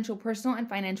confidential personal and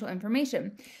financial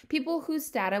information. People whose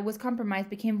data was compromised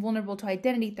became vulnerable to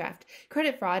identity theft,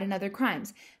 credit fraud, and other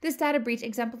crimes. This data breach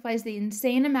exemplifies the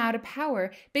insane amount of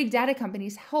power big data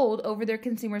companies hold over their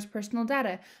consumers' personal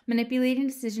data, manipulating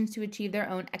decisions to achieve their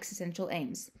own existential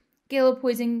aims. Gale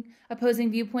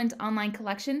Opposing Viewpoints online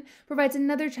collection provides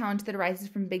another challenge that arises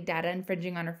from big data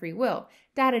infringing on our free will: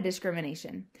 data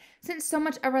discrimination. Since so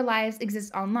much of our lives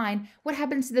exists online, what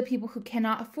happens to the people who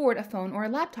cannot afford a phone or a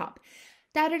laptop?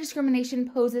 Data discrimination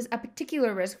poses a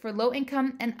particular risk for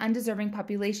low-income and undeserving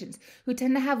populations who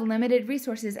tend to have limited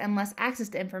resources and less access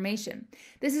to information.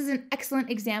 This is an excellent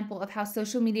example of how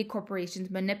social media corporations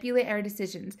manipulate our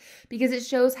decisions because it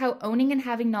shows how owning and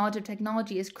having knowledge of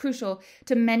technology is crucial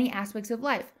to many aspects of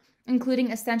life,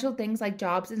 including essential things like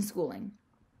jobs and schooling.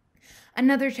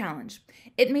 Another challenge.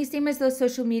 It may seem as though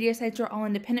social media sites are all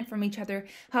independent from each other.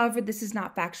 However, this is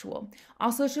not factual.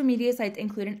 All social media sites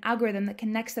include an algorithm that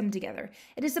connects them together.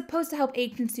 It is supposed to help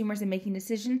aid consumers in making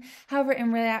decisions. However,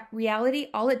 in reality,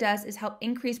 all it does is help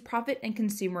increase profit and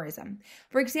consumerism.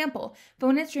 For example,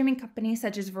 phone and streaming companies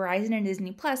such as Verizon and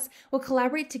Disney Plus will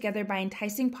collaborate together by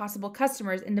enticing possible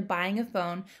customers into buying a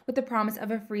phone with the promise of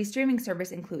a free streaming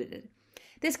service included.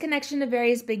 This connection to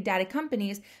various big data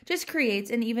companies just creates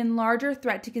an even larger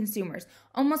threat to consumers,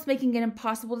 almost making it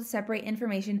impossible to separate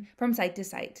information from site to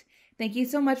site. Thank you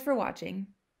so much for watching.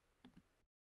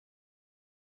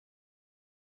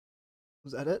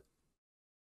 Was that it?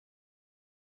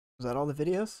 Was that all the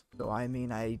videos? So I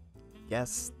mean, I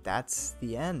guess that's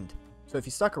the end. So if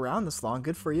you stuck around this long,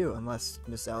 good for you, unless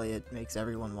Miss Elliott makes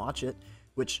everyone watch it,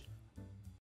 which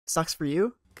sucks for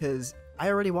you, because I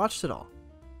already watched it all.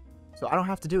 So I don't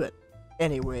have to do it.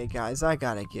 Anyway, guys, I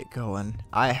gotta get going.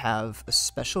 I have a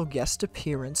special guest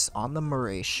appearance on The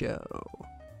Murray Show.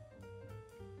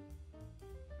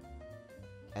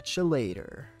 Catch you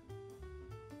later.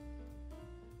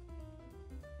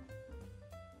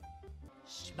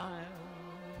 Smile,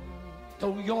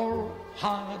 though your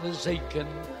heart is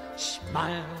aching.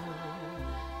 Smile,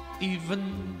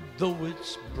 even though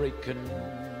it's breaking.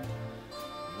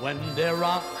 When there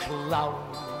are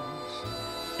clouds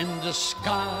in the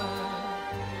sky,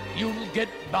 you'll get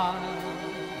by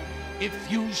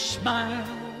if you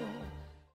smile.